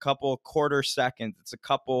 It's a couple quarter seconds, it's a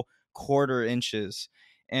couple quarter inches.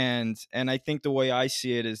 And I think the way I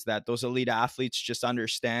see it is that those elite athletes just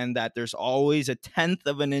understand that there's always a tenth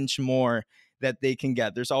of an inch more that they can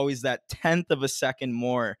get. There's always that tenth of a second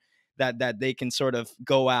more that they can sort of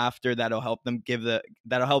go after that'll help give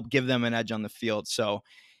them an edge on the field. So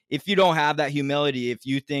if you don't have that humility, if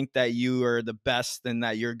you think that you are the best and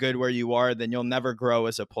that you're good where you are, then you'll never grow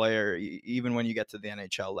as a player, even when you get to the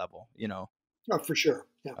NHL level. oh, for sure.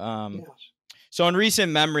 Yeah. Um, Yes. so in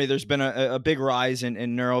recent memory, there's been a big rise in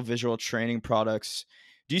neurovisual training products.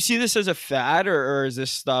 Do you see this as a fad, or is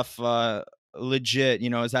this stuff legit?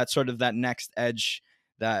 Is that sort of that next edge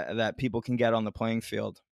that people can get on the playing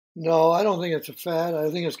field? No, I don't think it's a fad.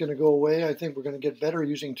 I think it's going to go away. I think we're going to get better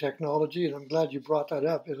using technology, and I'm glad you brought that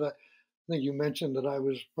up. Because I think you mentioned that I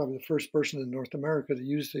was probably the first person in North America to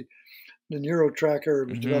use the Neuro Tracker. It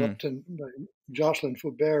was developed by Jocelyn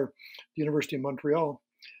Foubert, the University of Montreal.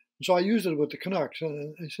 So I used it with the Canucks,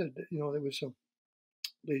 and I said, there was some.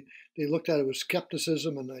 They looked at it with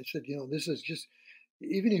skepticism, and I said, this is just,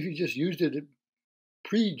 even if you just used it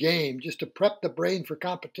pre-game, just to prep the brain for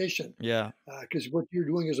competition. Yeah. Because what you're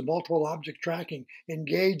doing is a multiple object tracking.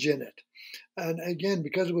 Engage in it, and again,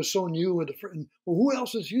 because it was so new, and well, who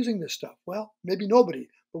else is using this stuff? Well, maybe nobody,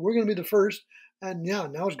 but we're going to be the first. And yeah,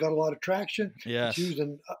 now it's got a lot of traction. Yes. It's used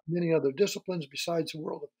in many other disciplines besides the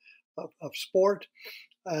world of sport.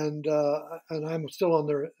 And I'm still on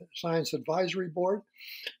their science advisory board.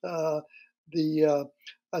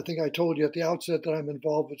 I think I told you at the outset that I'm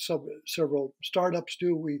involved with several startups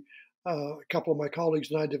too. A couple of my colleagues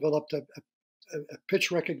and I developed a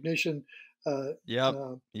pitch recognition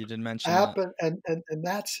you did mention app, that. And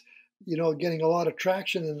that's getting a lot of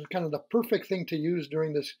traction, and kind of the perfect thing to use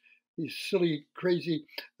during these silly, crazy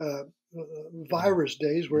virus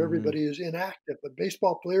days where everybody is inactive. But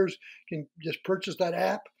baseball players can just purchase that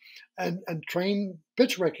app and train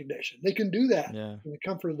pitch recognition. They can do that in the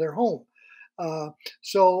comfort of their home.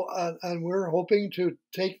 And we're hoping to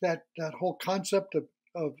take that whole concept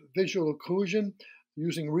of visual occlusion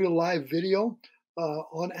using real live video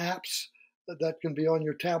on apps that can be on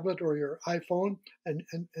your tablet or your iPhone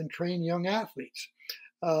and train young athletes.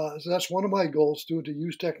 So that's one of my goals too, to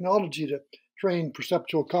use technology to train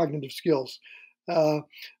perceptual cognitive skills.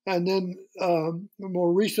 And then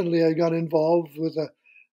more recently, I got involved with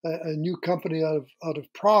a new company out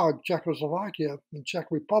of Prague, Czechoslovakia, in Czech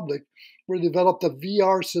Republic, where they developed a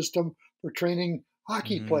VR system for training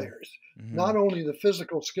hockey players. Not only the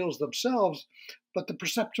physical skills themselves, but the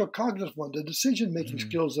perceptual cognitive one, the decision-making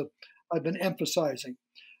skills that I've been emphasizing.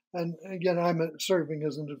 And again, I'm serving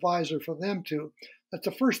as an advisor for them too. That's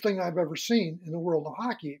the first thing I've ever seen in the world of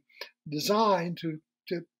hockey designed to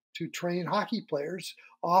train hockey players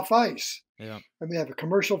off ice. Yeah. And we have a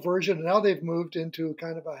commercial version, and now they've moved into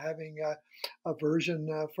kind of having a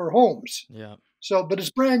version for homes. Yeah. So, but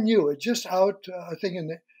it's brand new. It's just out, I think,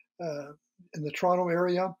 in the Toronto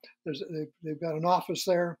area. They've got an office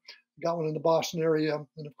there. Got one in the Boston area,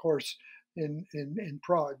 and of course in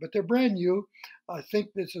Prague. But they're brand new. I think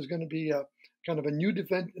this is going to be a kind of a new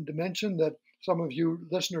dimension that some of you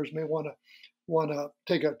listeners may want to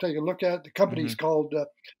take a look at. The company's called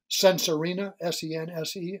Sense Arena,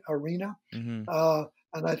 SENSE Arena. And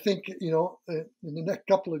I think, in the next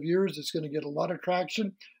couple of years, it's going to get a lot of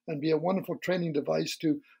traction and be a wonderful training device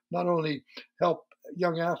to not only help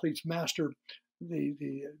young athletes master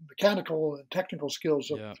the mechanical and technical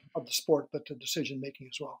skills of the sport, but the decision making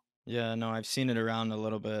as well. Yeah, no, I've seen it around a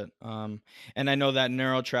little bit. And I know that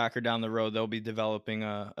Neuro Tracker down the road, they'll be developing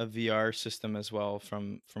a VR system as well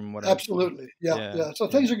from what Absolutely. Yeah. So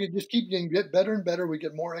things are going to just keep getting better and better. We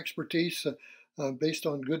get more expertise based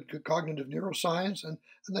on good cognitive neuroscience and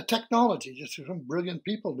the technology. Just some brilliant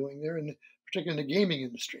people doing there, particularly in the gaming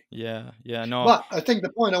industry. Yeah, no. But I think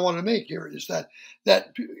the point I want to make here is that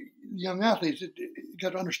young athletes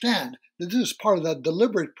got to understand that this is part of that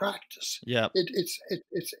deliberate practice. Yeah,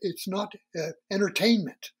 it's not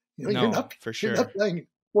entertainment. No, for sure. You're not playing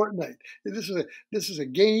Fortnite. This is a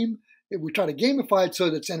game. We try to gamify it so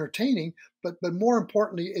that it's entertaining, but more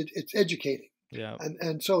importantly, it's educating. Yeah.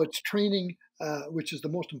 And so it's training, which is the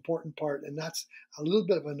most important part. And that's a little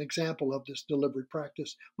bit of an example of this deliberate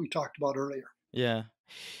practice we talked about earlier. Yeah.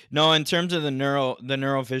 No, in terms of the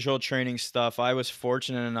neurovisual training stuff, I was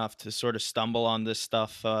fortunate enough to sort of stumble on this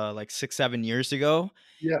stuff like 6-7 years ago.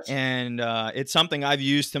 Yes. And it's something I've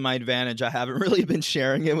used to my advantage. I haven't really been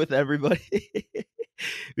sharing it with everybody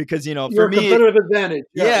because, for Your me, competitive advantage.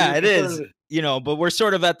 yeah, it is, but we're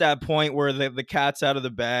sort of at that point where the cat's out of the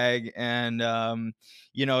bag. And,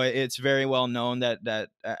 it's very well known that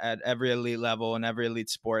at every elite level and every elite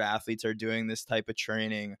sport, athletes are doing this type of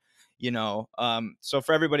training, so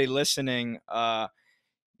for everybody listening, I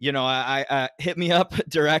hit me up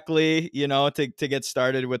directly, to get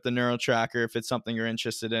started with the neural tracker if it's something you're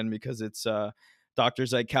interested in, because it's Dr.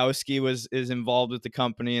 Zaichkowsky is involved with the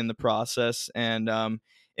company in the process. And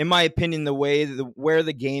in my opinion, where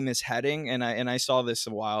the game is heading, and I saw this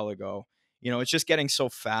a while ago, it's just getting so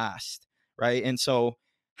fast, right? And so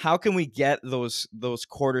how can we get those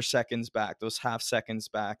quarter seconds back, those half seconds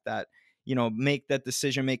back, that make that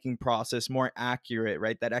decision-making process more accurate,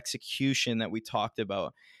 right? That execution that we talked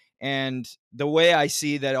about. And the way I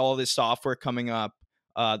see that all this software coming up,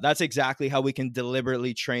 that's exactly how we can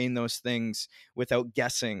deliberately train those things without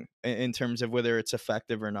guessing in terms of whether it's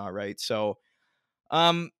effective or not, right? So,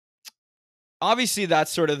 obviously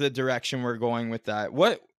that's sort of the direction we're going with that.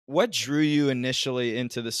 What drew you initially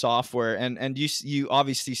into the software, and you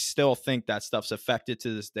obviously still think that stuff's effective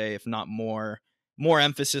to this day, if not more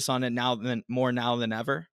emphasis on it now than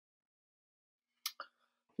ever?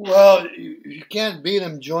 Well, you can't beat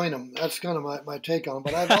them, join them. That's kind of my take on it.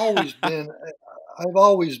 But I've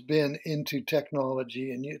always been into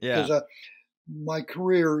technology, and because my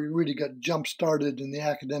career really got jump started in the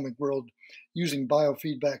academic world using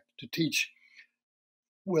biofeedback to teach,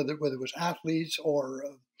 whether it was athletes or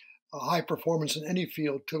high performance in any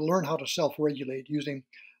field, to learn how to self-regulate using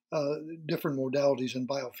different modalities and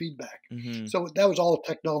biofeedback. Mm-hmm. So that was all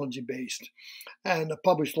technology based, and I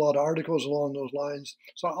published a lot of articles along those lines.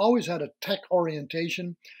 So I always had a tech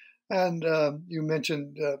orientation. And you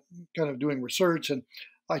mentioned kind of doing research, and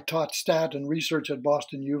I taught stat and research at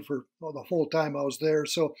Boston U for the whole time I was there.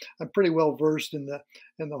 So I'm pretty well versed in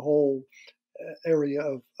the whole area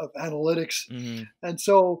of analytics. Mm-hmm. And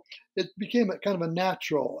so it became a kind of a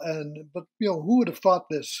natural. But who would have thought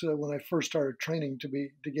this when I first started training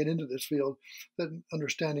to get into this field, that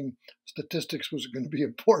understanding statistics was going to be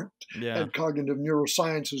important, and cognitive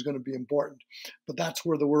neuroscience was going to be important. But that's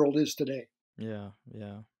where the world is today. Yeah.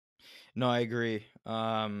 No, I agree.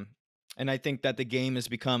 And I think that the game has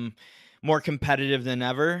become more competitive than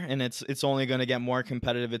ever, and it's only going to get more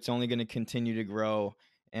competitive. It's only going to continue to grow.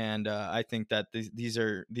 And I think that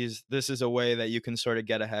this is a way that you can sort of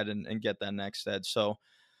get ahead and get that next edge. So,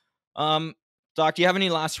 Doc, do you have any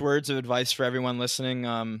last words of advice for everyone listening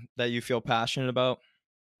that you feel passionate about?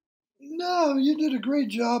 No, you did a great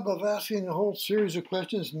job of asking a whole series of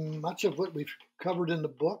questions, much of what we've covered in the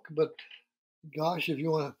book. But gosh, if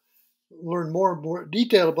you want to learn more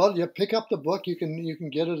detail about it, you pick up the book. You can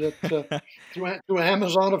get it at through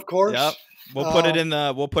Amazon, of course. Yep. We'll put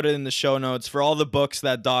it in the show notes for all the books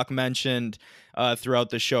that Doc mentioned throughout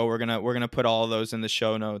the show. We're gonna put all of those in the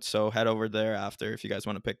show notes. So head over there after if you guys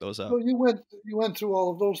want to pick those up. So you went through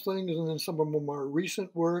all of those things, and then some of them are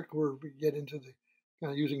recent work where we get into the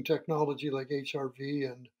kind of using technology like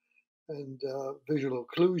HRV and visual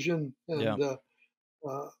occlusion and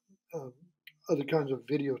other kinds of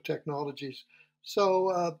video technologies.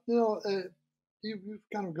 So you've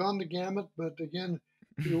kind of gone the gamut. But again,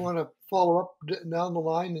 if you want to follow up down the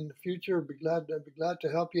line in the future, I'd be glad to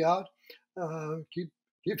help you out.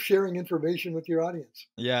 Keep sharing information with your audience.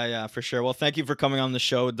 Yeah, for sure. Well, thank you for coming on the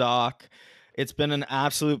show, Doc. It's been an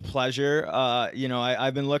absolute pleasure.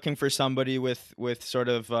 I've been looking for somebody with sort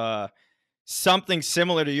of something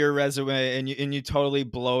similar to your resume, and you totally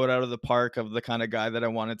blow it out of the park of the kind of guy that I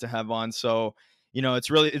wanted to have on. So,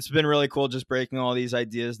 it's been really cool just breaking all these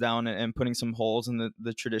ideas down and putting some holes in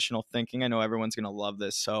the traditional thinking. I know everyone's going to love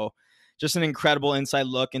this. So just an incredible inside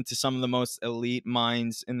look into some of the most elite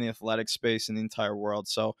minds in the athletic space in the entire world.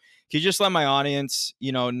 So can you just let my audience,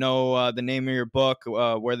 know the name of your book,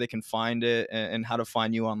 where they can find it, and how to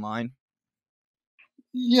find you online?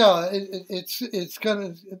 Yeah, it's kind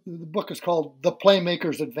of, the book is called The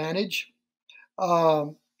Playmaker's Advantage.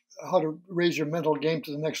 How to raise your mental game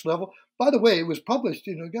to the next level. By the way, it was published.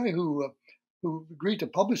 A guy who agreed to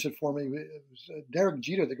publish it for me, it was Derek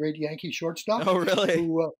Jeter, the great Yankee shortstop. Oh, really?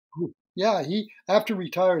 He after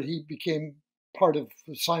retired, he became part of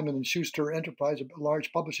Simon & Schuster Enterprise, a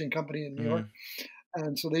large publishing company in New York.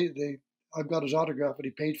 And so I've got his autograph, but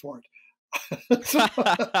he paid for it.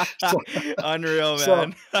 Unreal,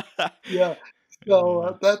 man. Yeah.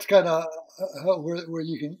 So that's kind of where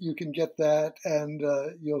you can get that, and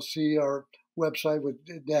you'll see our website with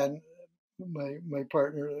Dan, my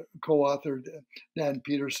partner, co-author Dan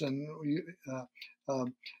Peterson,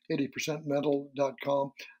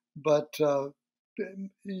 80percentmental.com. But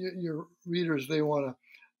your readers, they want to,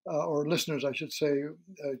 or listeners, I should say,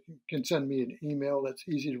 can send me an email that's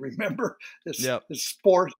easy to remember. It's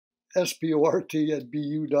sport, sport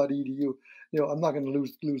 @bu.edu. I'm not going to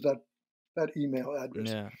lose that email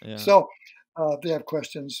address. Yeah. So if they have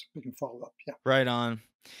questions, we can follow up. Yeah. Right on.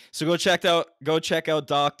 So go check out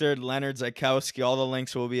Dr. Leonard Zaichkowsky. All the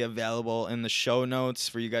links will be available in the show notes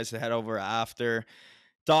for you guys to head over after.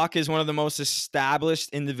 Doc is one of the most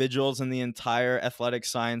established individuals in the entire athletic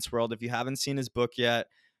science world. If you haven't seen his book yet,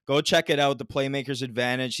 go check it out, The Playmaker's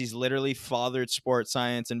Advantage. He's literally fathered sports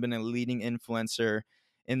science and been a leading influencer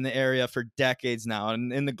in the area for decades now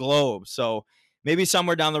and in the globe. So maybe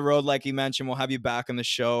somewhere down the road, like you mentioned, we'll have you back on the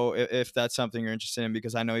show if that's something you're interested in,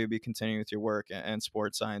 because I know you'll be continuing with your work, and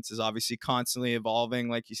sports science is obviously constantly evolving,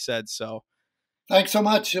 like you said. So thanks so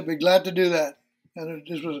much. I'll be glad to do that. And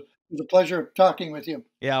it was a pleasure talking with you.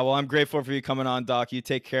 Yeah, well, I'm grateful for you coming on, Doc. You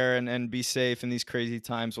take care and be safe in these crazy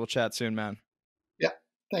times. We'll chat soon, man. Yeah,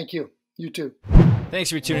 thank you. You too. Thanks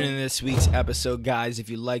for tuning in to this week's episode, guys. If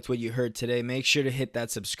you liked what you heard today, make sure to hit that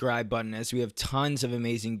subscribe button, as we have tons of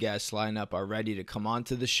amazing guests lined up already to come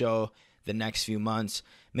onto the show the next few months.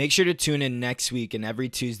 Make sure to tune in next week and every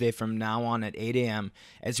Tuesday from now on at 8 a.m.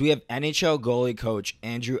 as we have NHL goalie coach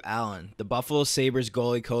Andrew Allen, the Buffalo Sabres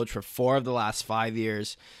goalie coach for 4 of the last 5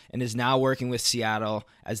 years, and is now working with Seattle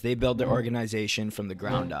as they build their organization from the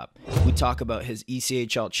ground up. We talk about his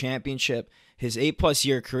ECHL championship, his 8+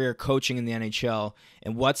 year career coaching in the NHL,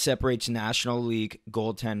 and what separates National League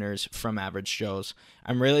goaltenders from average Joes.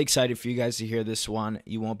 I'm really excited for you guys to hear this one.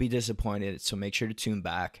 You won't be disappointed, so make sure to tune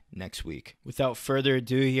back next week. Without further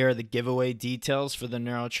ado, here are the giveaway details for the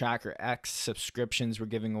NeuroTracker X subscriptions we're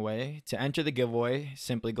giving away. To enter the giveaway,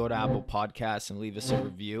 simply go to Apple Podcasts and leave us a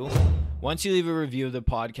review. Once you leave a review of the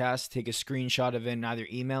podcast, take a screenshot of it and either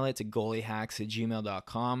email it to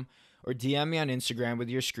goaliehacks@gmail.com or DM me on Instagram with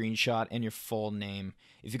your screenshot and your full name.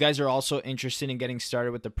 If you guys are also interested in getting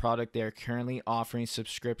started with the product, they are currently offering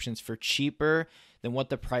subscriptions for cheaper than what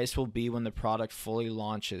the price will be when the product fully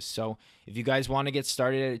launches. So if you guys want to get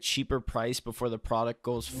started at a cheaper price before the product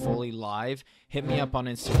goes fully live, hit me up on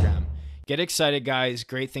Instagram. Get excited, guys.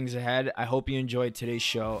 Great things ahead. I hope you enjoyed today's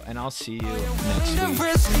show, and I'll see you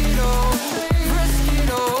next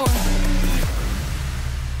week.